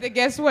is. We have to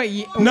guess what?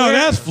 No,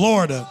 that's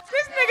Florida.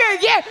 This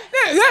nigga. Yeah,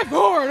 that's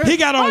Florida. He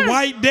got on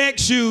white deck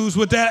shoes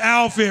with that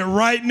outfit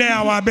right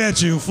now, I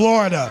bet you.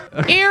 Florida.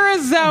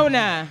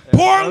 Arizona.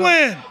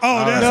 Portland.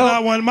 Oh, that's No.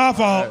 not one. My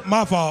fault.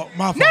 My fault.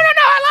 My fault. No,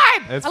 I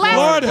lied. It's Alaska.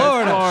 Florida.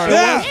 Florida.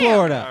 Yeah. It was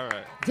Florida.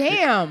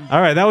 Damn.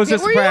 All right. That was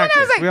just Were you the one that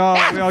practice. was like, we all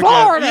that's got it.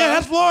 Florida? Yeah,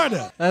 that's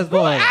Florida. That's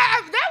Florida.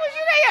 That was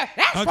you there.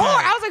 That's Okay.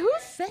 Florida. I was like,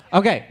 who's saying?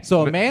 Okay,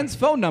 so a man's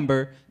phone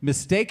number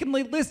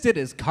mistakenly listed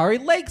as Kari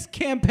Lake's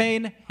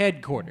campaign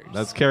headquarters.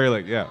 That's Carrie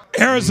Lake. Yeah.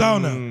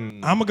 Arizona.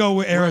 I'm gonna go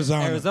with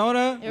Arizona.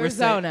 Arizona. we're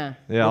Arizona.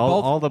 Yeah. We're All,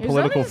 both- all the Arizona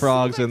political seems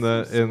frogs like in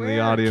the some in the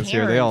swear audience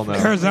here. They Karen all know.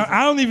 Arizona.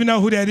 I don't even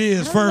know who that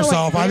is. I don't know First what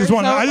off, I just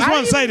want to. I just Arizona-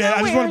 want to say I don't that. I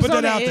even just know want to put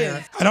that where out Arizona there.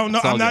 is. I don't know.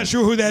 It's all I'm not good.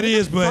 sure who that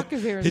is, but fuck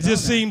is it Arizona?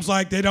 just seems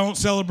like they don't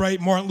celebrate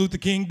Martin Luther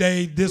King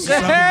Day. This or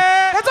something.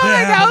 That's all I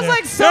happened was there.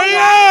 like, so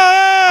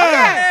Yeah.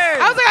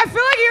 Okay. I was like, I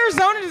feel like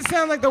Arizona just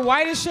sounds like the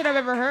whitest shit I've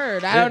ever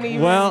heard. I don't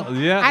even. Well,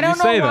 yeah. I don't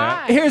you know say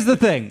why. Here's the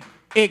thing.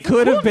 It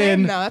could Cool have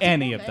been name, though. That's a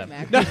any cool of them.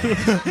 name, actually.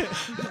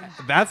 that.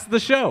 That's the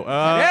show.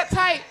 Yeah,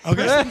 tight.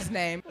 Okay. Person's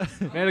name.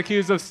 Man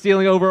accused of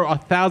stealing over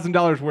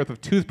 $1,000 worth of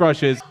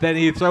toothbrushes. Then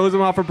he throws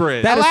them off a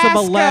bridge. That is some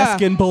Alaska.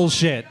 Alaskan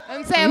bullshit.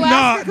 I'm saying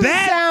Alaska 'cause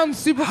that- it sounds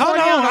super Hold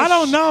corny. on. I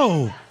don't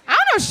know. I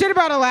don't know shit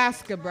about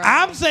Alaska, bro.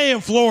 I'm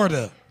saying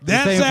Florida.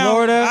 That saying sound-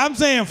 Florida? I'm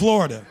saying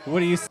Florida.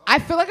 What do you? I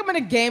feel like I'm in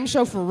a game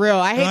show for real.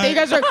 I hate that you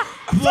guys are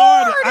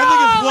Florida. I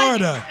think it's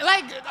Florida.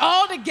 Like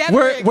all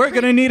together. We're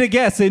gonna need a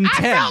guess in I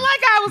 10. felt like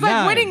I was like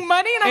 9. winning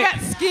money and I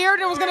got scared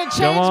and it was gonna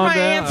change on my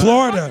down. answer.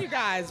 Florida. Fuck you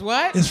guys.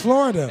 What? It's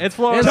Florida. It's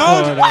Florida. It's Told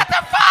you. Florida. What the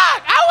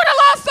fuck? I would have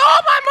lost all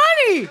my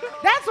money.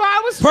 That's why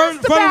I was For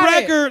stressed the about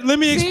record, it. let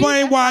me See?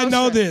 explain That's why I was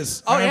know stressed.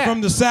 this. Oh, I'm yeah.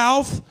 from the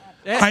South.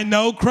 Yeah. I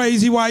know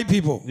crazy white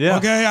people. Yeah.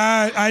 Okay,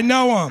 I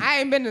know them. I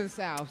ain't been to the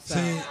South, so.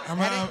 See,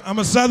 I'm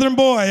a Southern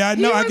boy. I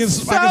know. He I can was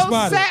so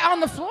spot it. set on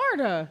the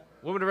Florida.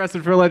 Woman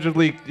arrested for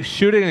allegedly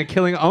shooting and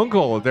killing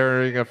uncle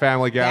during a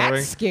family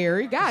gathering. That's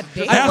scary. God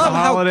damn. I love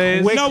how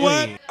holidays. quickly. You know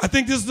what? I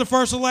think this is the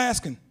first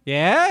Alaskan.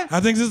 Yeah. I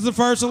think this is the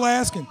first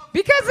Alaskan.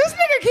 Because this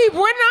nigga keep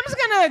winning, I'm just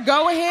gonna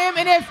go with him.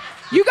 And if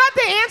you got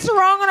the answer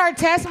wrong on our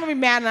test, I'm gonna be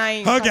mad and I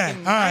ain't. Okay,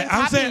 fucking- all right, I ain't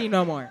I'm copying saying- you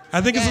no more.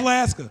 I think it's Yeah.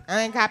 Alaska.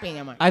 I ain't copying you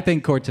no more. I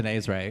think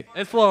Courtenay's right.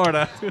 It's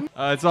Florida.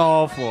 It's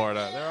all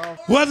Florida. They're all.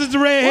 Was it the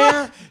red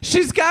hair?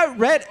 She's got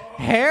red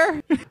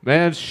hair.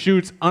 Man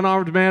shoots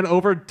unarmed man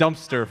over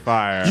dumpster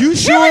fire. You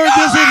sure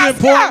this isn't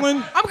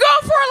Portland? I'm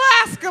going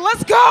for Alaska.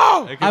 Let's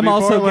go. It could I'm be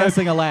also Portland.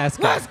 guessing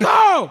Alaska. Let's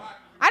go.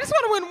 I just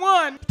want to win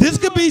one. This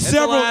could be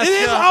several. It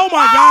is. Alaska. Oh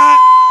my God.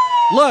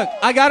 Look,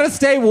 I gotta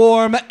stay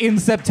warm in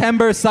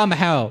September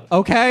somehow.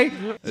 Okay.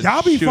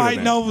 Y'all be Shoot 'em,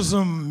 fighting man. over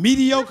some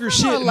mediocre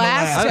shit in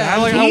Alaska.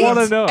 Alaska. I Heat want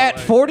to know. At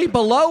 40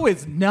 below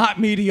is not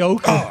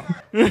mediocre.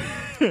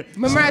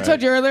 Remember I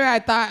told you earlier I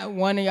thought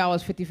one of y'all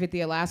was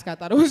 50-50 Alaska. I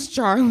thought it was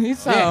Charlie.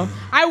 So Yeah.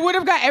 I would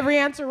have got every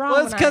answer wrong.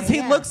 Well, it's when because he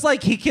yeah. looks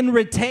like he can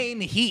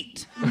retain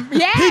heat.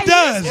 Yeah, He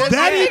does. looks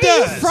That he nigga,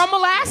 does. You from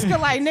Alaska,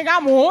 like nigga,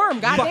 I'm warm.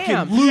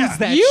 Goddamn. Fucking lose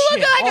that You shit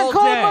look like all a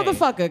cold day.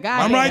 motherfucker.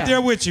 Goddamn. I'm right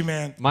there with you,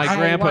 man. My I wanna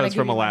grandpa's give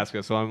from you-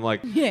 Alaska, so I'm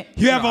like, Yeah.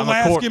 You have I'm a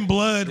Alaskan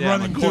blood yeah,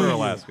 I'm running a quarter through you.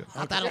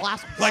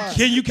 Alaska. Like,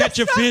 can you catch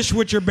a fish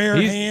with your bare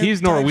hand?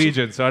 He's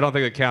Norwegian, so I don't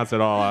think it counts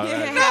at all.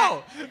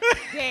 No.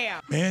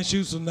 Damn. Man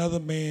shoots another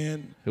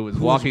man Who was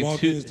who walking,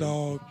 his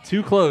dog.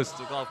 too close to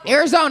the golf course.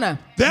 Arizona.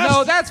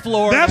 No, that's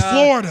Florida. That's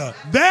Florida.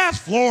 That's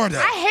Florida.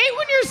 I hate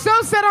when you're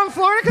so set on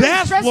Florida because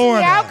That's it's stressing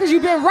Florida. me out because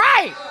you've been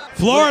right.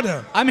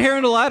 Florida. I'm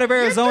hearing a lot of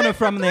Arizona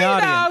from the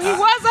audience. He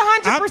was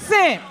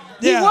 100%.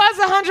 He yeah. was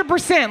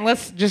 100%.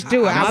 Let's just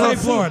do it. I wanna say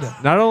see. Florida.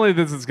 Not only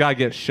does this guy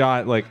get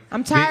shot, like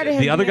I'm tired of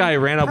him the other being guy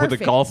ran up with a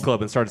perfect. golf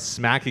club and started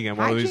smacking him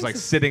while he was Hyjinx like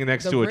is sitting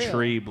next the to a real.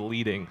 tree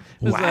bleeding.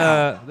 It was,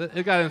 Wow.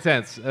 it got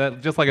intense,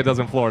 just like it does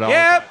in Florida.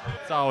 Yep.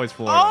 It's always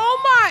Florida.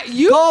 Oh my,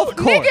 you Golf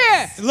course.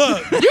 nigga.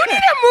 Look. You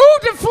need to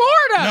move to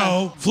Florida.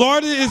 No,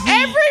 Florida is the,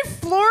 Every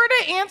Florida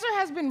answer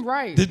has been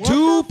right. the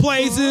two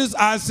places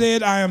I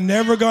said I am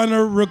never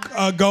gonna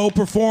go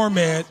perform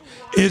at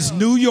is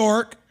New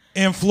York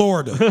and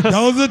Florida.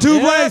 Those are the two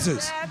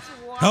places. That's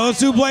Those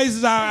two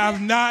places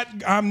I'm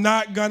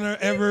not gonna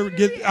ever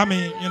get. I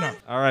mean, you know.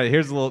 All right,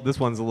 here's a little. This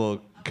one's a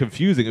little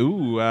confusing.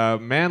 Ooh,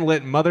 man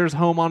lit mother's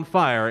home on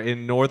fire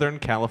in Northern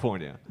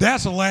California.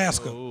 That's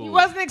Alaska. You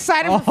wasn't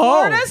excited for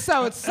Florida,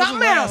 so it's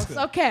something else.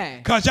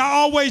 Okay. Cause y'all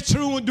always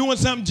doing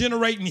something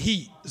generating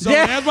heat. So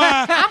Yeah. that's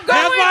why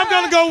I'm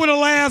gonna go with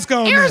Alaska.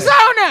 On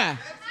Arizona.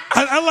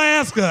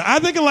 Alaska. I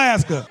think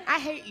Alaska. I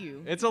hate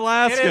you. It's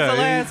Alaska. It is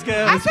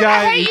Alaska. I This said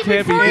guy, I hate he you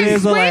can't before be. he It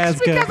is switched Alaska.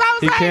 because I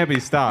was He like, can't be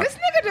stopped. this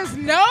nigga just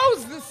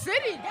knows the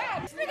city.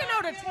 God, this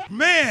nigga know the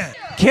Man.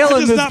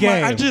 Killing this I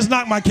game. just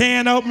knocked my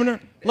can opener.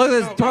 Look at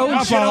this, throwing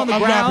My shit on fault. the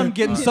I'm ground, dropping.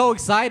 getting so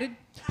excited.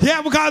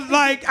 Yeah, because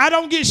like I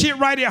don't get shit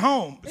right at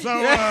home. So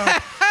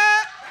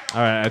All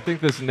right, I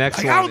think this next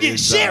Like, one I don't get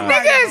is, shit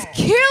right. nigga is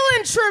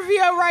killing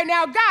trivia right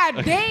now.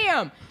 God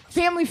damn.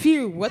 Family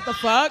Feud. What the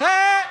fuck?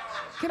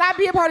 Can I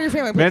be a part of your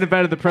family? Man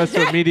invited the press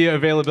to a media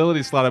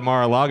availability slot at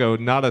Mar-a-Lago.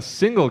 Not a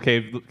single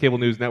cable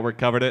news network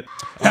covered it.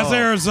 That's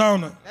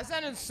Arizona. That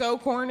sounded so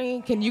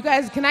corny. Can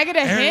I get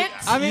a hint?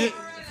 I mean,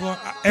 Can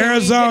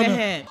Arizona. we get a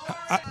hint?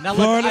 Now, look,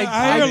 Florida.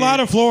 I hear a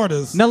lot of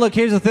Floridas. Now look,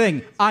 here's the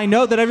thing. I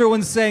know that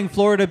everyone's saying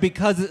Florida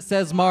because it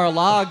says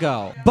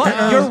Mar-a-Lago.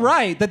 But you're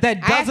right that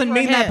doesn't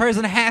mean that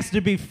person has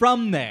to be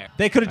from there.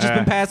 They could have just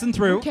been passing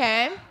through.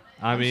 Okay.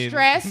 I mean,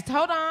 Stressed.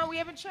 Hold on. We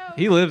haven't chosen.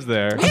 he lives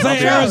there. I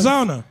say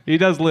Arizona. He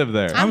does live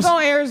there. I'm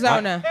going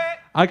Arizona.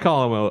 I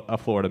call him a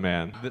Florida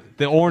man.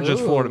 The orangest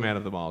Florida man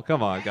of them all.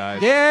 Come on,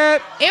 guys. Yeah.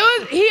 He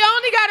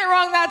only got it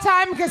wrong that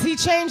time because he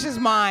changed his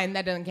mind.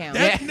 That doesn't count.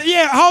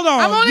 Yeah, hold on.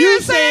 I'm only You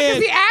gonna say it said-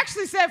 because he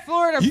actually said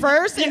Florida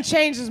first and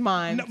changed his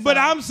mind. But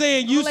I'm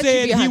saying you I'll let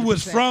said you be he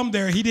was 100%. from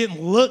there. He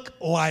didn't look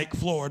like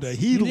Florida.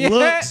 He Yeah.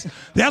 looks.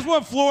 That's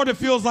what Florida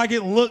feels like.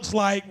 It looks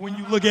like when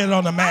you look at it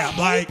on the map.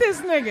 I Like hate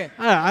this nigga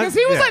I- because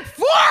he was yeah. like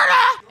Florida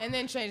and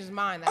then changed his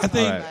mind. That's I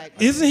think. like,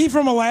 Isn't he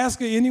from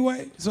Alaska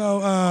anyway? So.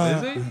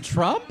 Is he?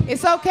 Trump?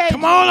 it's okay.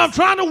 Come on, I'm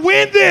trying to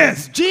win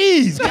this.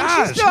 Jeez, But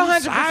gosh. she's still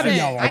who's side of 100%.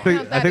 y'all? I think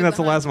count that that's as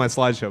the last of my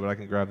slideshow, but I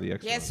can grab the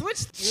extra. Yeah,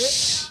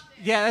 switch.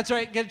 Yeah, that's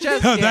right. Get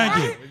just. Oh, thank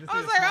you. I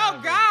was like, oh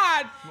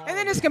God. And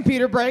then his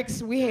computer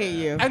breaks. We hate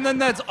you. And then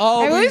that's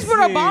all. At we least put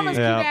see. Obama's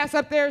Yeah. cute ass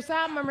up there.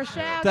 Something,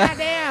 Michelle.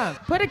 Goddamn.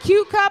 Put a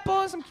cute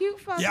couple, some cute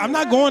fucking. Yeah, I'm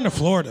not going to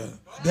Florida.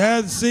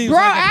 That seems Bro,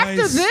 like a after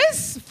place.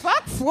 this,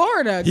 fuck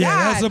Florida. Yeah,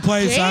 God that's a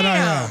place I don't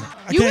damn. know.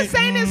 I You were can't-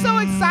 saying it's so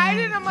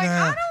excited. I'm like, nah.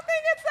 I don't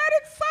think it's that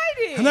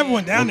exciting. I never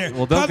went down there.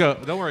 Well,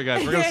 don't worry,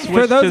 guys. We're gonna switch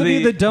For those to of the.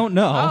 you that don't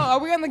know, Oh, are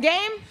we on the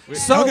game?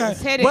 so Okay.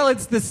 Let's hit it. well,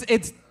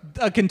 it's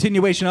a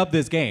continuation of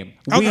this game.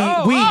 Okay.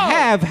 We Oh.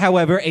 have,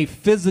 however, a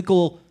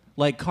physical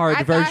card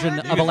I version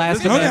heard of you-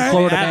 Alaska Okay. Man,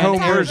 Florida at Man, home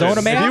version. Arizona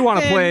If Man. you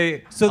want to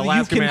play So that you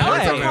Alaska can Man, play.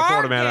 Arizona It's a Man, Florida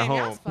card Man at game. home.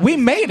 Y'all's fucking We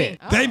made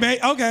it. They made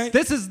okay.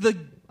 This is the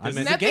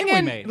Nothing game we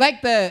and made.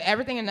 like the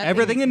everything and nothing.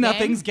 Everything and game.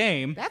 Nothing's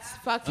game. That's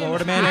fucking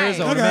Florida Man, tight.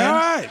 Arizona Okay, Man. all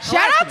right.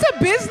 Shout out to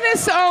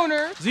business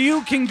owners. So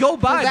you can go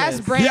buy That's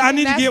this. brand. Yeah, I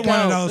need to that's get one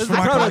of dope. those This for is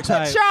my a car.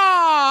 prototype. With y'all.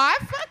 I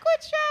fuck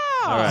with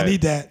y'all. All right. I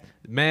need that.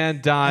 Man I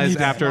dies need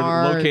that. after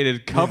Smart.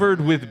 located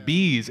covered with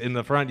bees in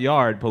the front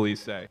yard,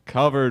 police say.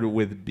 Covered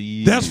with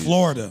bees. That's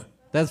Florida.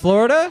 That's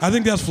Florida? I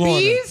think that's Florida.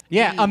 Bees?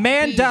 Yeah, a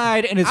man Bees.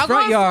 died in his I'll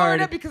front go yard.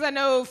 Florida because I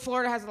know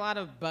Florida has a lot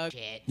of bug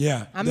shit.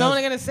 Yeah. I'm that's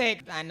only gonna say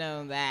I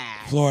know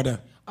that. Florida.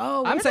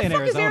 Oh, I'm where saying the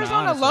fuck Arizona, is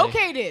Arizona honestly.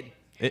 located?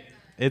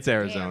 It's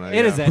Arizona.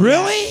 It is.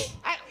 Really?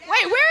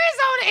 Wait, where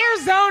is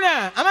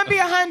Arizona? I'm gonna be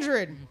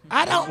 100.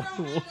 I don't.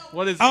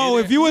 What is Oh,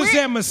 it? if you would have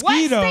Where- said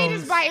mosquitoes. What state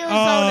is by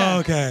Arizona? Oh,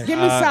 okay. Give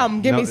me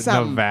some. Give me No-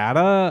 some.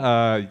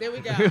 Nevada. There we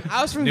go.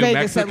 I was from New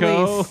Vegas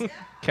Mexico. at least.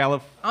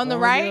 California. On the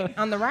right?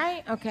 On the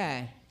right?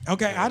 Okay.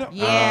 Okay, I don't.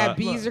 Yeah,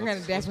 bees are gonna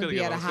let's definitely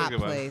get be at a one, let's hot get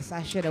one. place.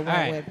 I should have All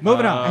went right, with.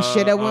 moving on. I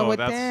should have went with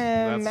that's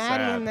them.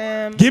 Maddie sad. and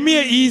them. Give me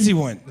an easy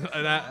one.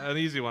 An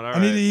easy one. All I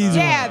need right. an easy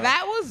Yeah, one.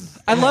 that was.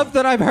 I love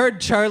that I've heard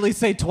Charlie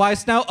say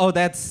twice now, oh,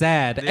 that's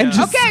sad. And Yeah.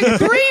 just Okay,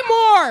 three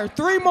more.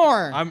 Three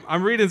more.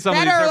 I'm reading some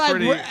of That these. are They're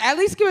like pretty. at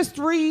least give us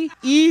three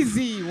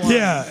easy ones.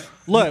 Yeah.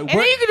 look, And then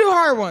you can do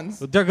hard ones.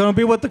 they're going to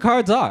be what the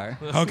cards are.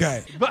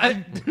 Okay. But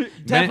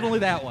definitely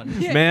that one.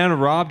 Man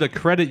robbed a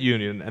credit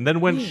union and then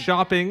went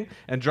shopping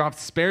and dropped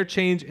spare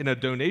change in a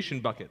donation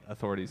bucket,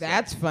 authorities say.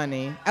 That's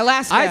funny.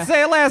 Alaska. I'd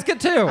say Alaska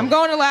too. I'm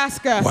going to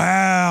Alaska.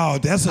 Wow,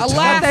 that's a I tough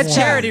like that one.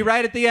 charity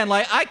right at the end.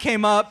 Like I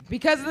came up.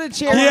 Because of the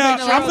charity. Yeah,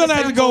 thing, I'm gonna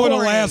have to sounds go with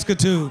boring. Alaska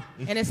too.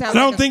 And it I sounds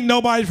don't like think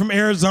nobody from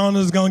Arizona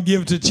is gonna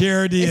give to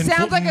charity. it and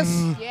sounds like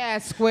a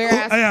square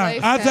ass yeah,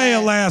 place. I'd say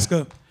that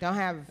Alaska. Don't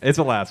have. It's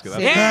Alaska.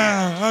 That's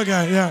Yeah.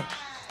 Okay, yeah.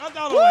 I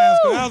thought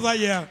Alaska. I was like,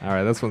 yeah. All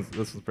right, this one's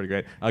pretty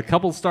great. A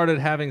couple started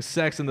having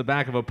sex in the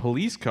back of a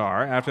police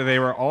car after they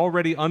were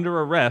already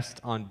under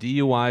arrest on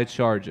DUI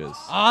charges.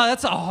 Oh,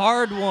 that's a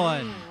hard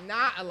one.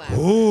 Not Alaska.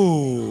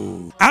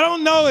 Ooh. I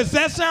don't know.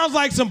 That sounds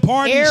like some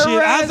party shit.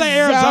 I say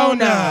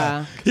Arizona.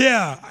 Arizona.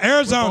 Yeah, Both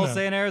Arizona.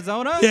 saying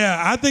Arizona?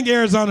 Yeah, I think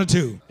Arizona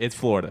too. It's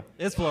Florida.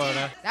 It's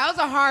Florida. That was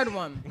a hard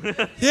one.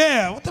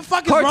 Yeah, what the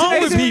fuck is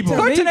wrong with people?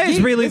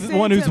 Courtenay's really the Listen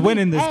one who's to me.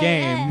 winning this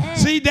game.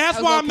 See, that's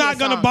That was why I'm low-key not a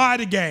gonna song. buy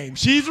the game.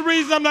 She's the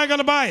reason I'm not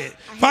gonna buy it.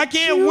 If I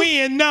can't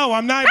win, no,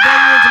 I'm not bringing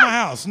it into my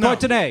house. No.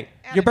 Courtenay,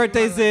 Your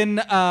birthday's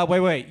in,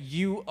 wait.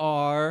 You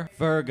are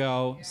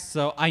Virgo.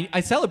 So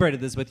I celebrated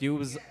this with you. It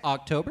was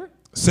October?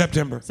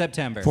 September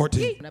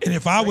 14th. And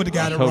if I would have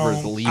got it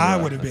wrong, I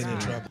would have been in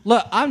trouble.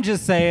 Look, I'm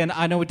just saying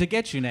I know what to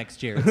get you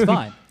next year. It's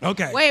fine.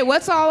 Okay. Wait,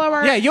 what's all of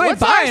our... Yeah, you ain't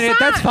buying it.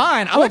 That's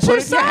fine. I'm going to put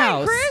it in your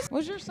house. Chris?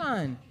 What's your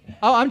sign?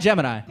 Oh, I'm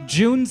Gemini.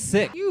 June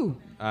 6th.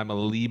 You. I'm a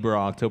Libra,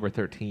 October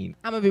 13th.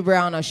 I'm going to be real.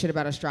 I don't know shit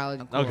about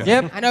astrology. Okay.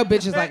 Yep. I know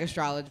bitches like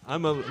astrology.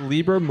 I'm a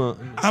Libra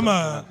moon. I'm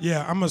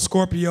a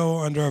Scorpio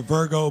under a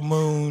Virgo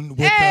moon with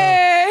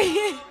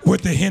Hey!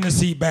 with the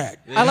Hennessy back.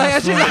 I like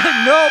that shit.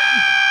 Nope.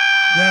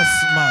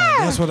 That's mine.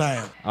 That's what I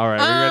am. All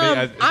right, we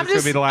ready? Is this going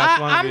to be the last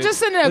one? I'm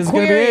just in This is gonna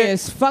be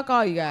Aquarius. Fuck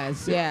all you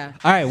guys. Yeah.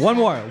 All right, one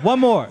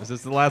more. Is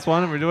this the last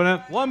one? We're doing it?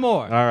 One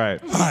more. All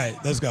right. All right,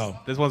 let's go.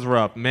 This one's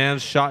rough. Man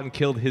shot and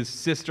killed his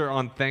sister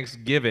on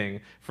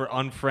Thanksgiving for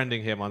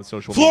unfriending him on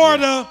social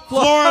media.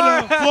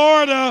 Florida.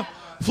 Arizona.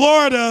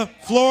 Florida.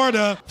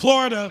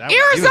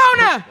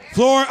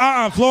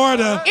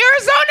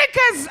 Arizona,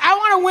 because I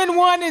want to win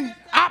one in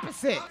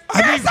opposite.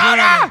 I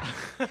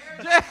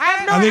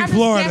think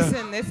Florida. I'm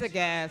guessing. This is a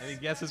guess. Any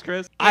guesses,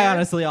 Chris? I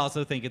honestly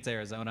also think it's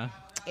Arizona.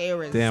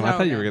 Arizona. Damn, I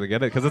thought you were going to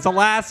get it because it's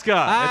Alaska.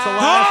 It's Oh!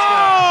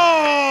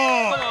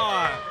 Alaska. Come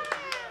on.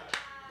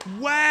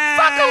 Wow.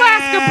 Fuck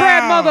Alaska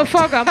bread,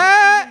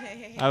 motherfucker.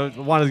 I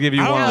wanted to give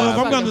you I one don't know last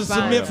if I'm going to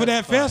Fucking submit fine. for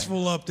that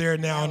festival up there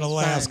now in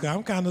Alaska.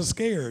 I'm kind of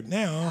scared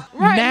now.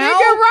 Right, Now?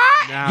 nigga,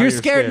 right? Now You're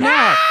scared now.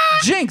 now.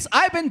 Jinx,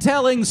 I've been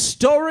telling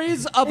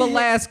stories of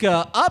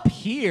Alaska up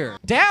here,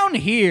 down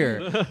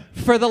here,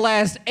 for the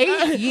last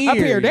 8 years. Up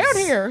here, down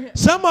here.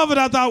 Some of it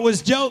I thought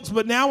was jokes,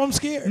 but now I'm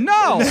scared.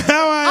 No.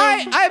 Now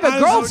I have a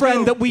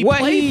girlfriend that we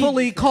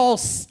playfully call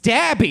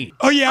Stabby.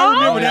 Oh yeah, I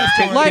remember that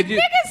story. Like, Nigga,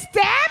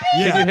 stabby?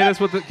 Yeah.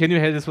 Can you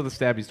hit us with a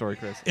stabby story,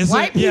 Chris? Is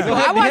White it? Yeah. people.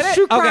 Go ahead I and watch hit it.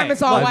 true crime. Okay,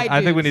 It's all look, white dudes.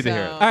 I think we need to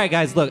hear it. All right,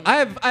 guys, look, I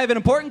have an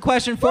important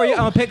question for you. I'm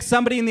going to pick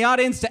somebody in the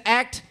audience to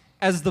act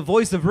as the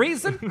voice of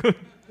reason.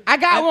 I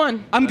got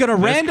one. I'm going to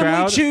randomly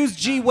crowd? choose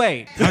G.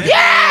 Wade.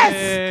 Yes!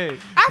 Hey.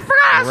 I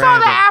forgot I saw Random.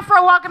 the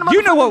afro walking in the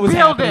You know what was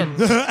building.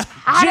 happening.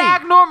 I had to G.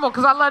 act normal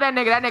because I love that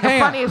nigga. That nigga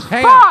Hang on, funny as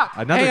hang fuck.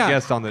 on. Another Hang on.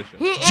 guest on this show.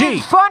 He G.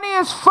 is funny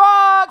as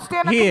fuck.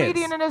 Stand-up He is.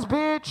 comedian in this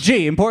bitch.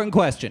 G, important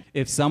question.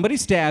 If somebody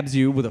stabs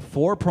you with a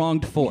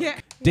 4-pronged fork, Yeah.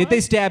 did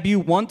they stab you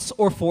once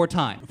or 4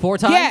 times? 4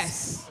 times?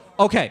 Yes.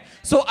 Okay,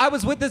 so I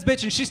was with this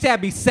bitch and she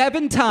stabbed me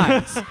 7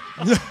 times.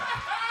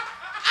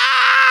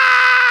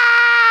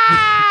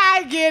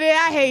 I get it.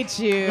 I hate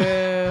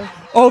you.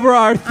 Over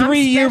our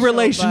 3-year special,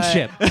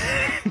 relationship.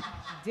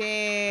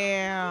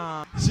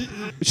 Damn.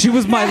 She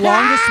was my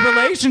longest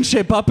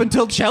relationship up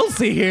until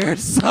Chelsea here.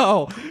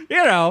 So,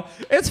 you know,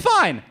 it's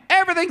fine.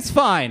 Everything's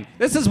fine.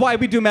 This is why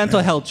we do mental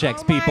health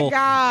checks, people.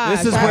 God.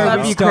 This is I where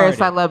love we you, started.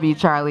 Chris. I love you,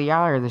 Charlie. Y'all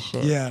are the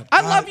shit. Yeah.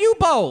 I love you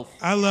both.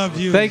 I love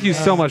you. Thank you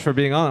so much for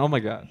being on. Oh my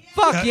God.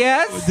 Fuck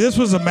yes. This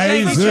was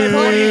Thank you, Charlie, for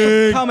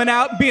amazing. coming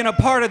out and being a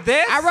part of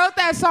this. I wrote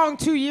that song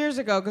 2 years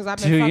ago because I've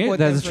been 2 fucking years? with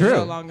That's this for true.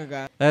 so long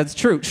ago. That's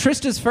true.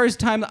 Shrista's first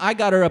time I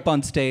got her up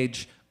on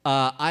stage,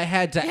 I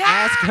had to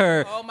ask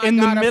her Oh my in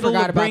God, the I middle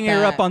forgot of about bringing her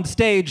that. up on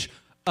stage.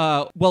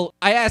 Well,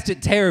 I asked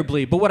it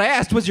terribly, but what I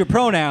asked was your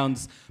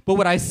pronouns. But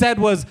what I said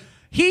was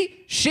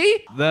he,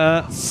 she. So,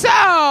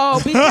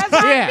 because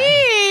Yeah. I'm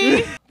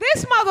me,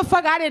 this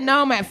motherfucker, I didn't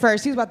know him at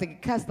first. He was about to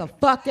get cussed the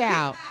fuck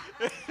out.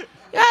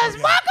 Yes,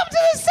 welcome to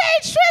the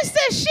stage, Shrista.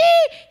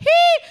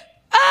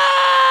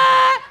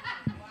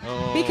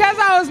 Because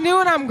I was new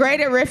and I'm great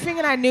at riffing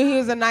and I knew he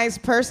was a nice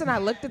person, I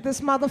looked at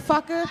this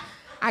motherfucker.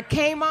 I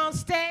came on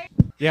stage.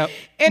 Yep.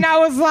 And I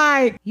was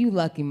like, you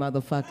lucky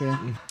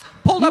motherfucker.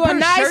 Pulled You up a her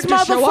nice shirt to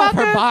show off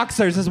her motherfucker,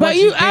 boxers is But what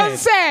you, she did. I would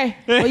say,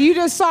 well, you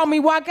just saw me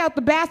walk out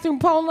the bathroom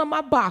pulling up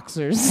my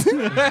boxers.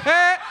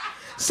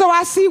 So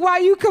I see why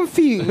you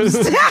confused.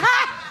 That's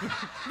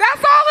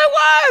all it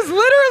was,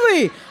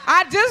 literally.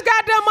 I just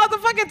got done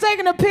motherfucking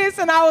taking a piss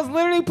and I was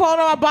literally pulling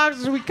up my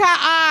boxers. We caught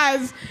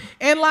eyes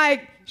and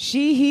like,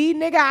 she, he,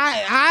 nigga,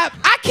 I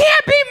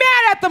can't be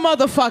mad at the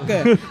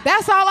motherfucker.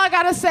 That's all I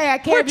gotta say. I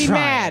can't be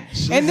mad.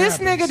 And this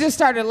nigga just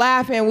started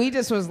laughing. We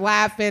just was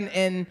laughing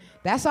and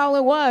that's all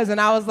it was. And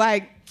I was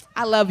like,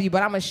 I love you,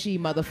 but I'm a she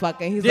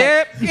motherfucker. And he's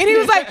like, and he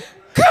was like,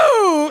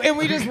 cool. And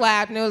we just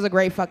laughed and it was a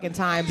great fucking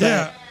time. But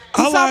Yeah.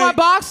 he saw my like-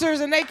 boxers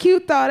and they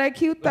cute though. They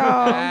cute though.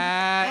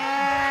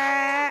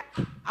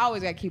 I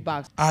always got cute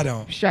boxers. I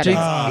don't. Shut Jinx,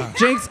 up.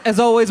 Jinx, as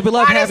always, we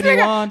love Why this having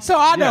you nigga- on. So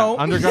I know.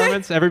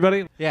 Undergarments,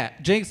 everybody. Yeah,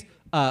 Jinx,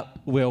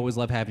 we always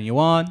love having you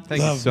on.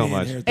 Thank you so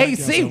much.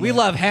 AC, we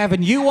love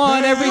having you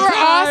on every You're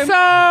time.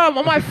 awesome.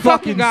 Oh my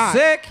fucking God.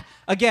 sick.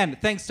 Again,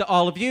 thanks to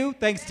all of you.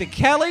 Thanks to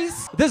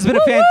Kelly's. This has been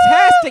a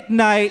fantastic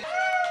night.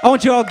 I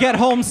want you all to get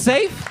home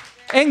safe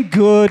and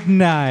good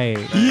night.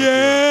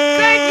 Yeah.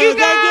 Thank you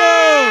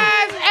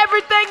guys.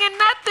 Everything and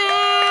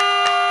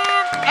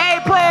nothing. Hey,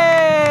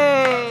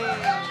 play.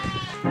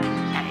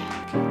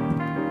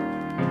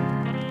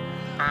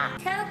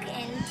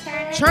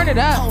 Turn it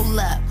up. Hold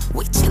up.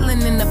 We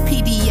chillin' in the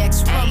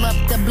PDX. Roll up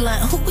the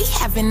blunt. Who we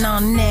having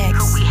on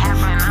next?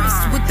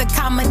 Chris with the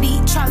comedy,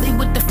 Charlie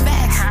with the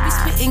facts.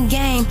 We spittin'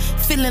 game,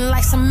 feeling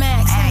like some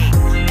Max.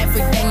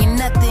 Everything and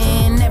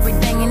nothing,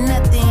 everything and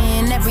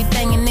nothing,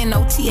 everything and then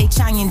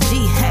OTHING.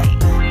 Hey.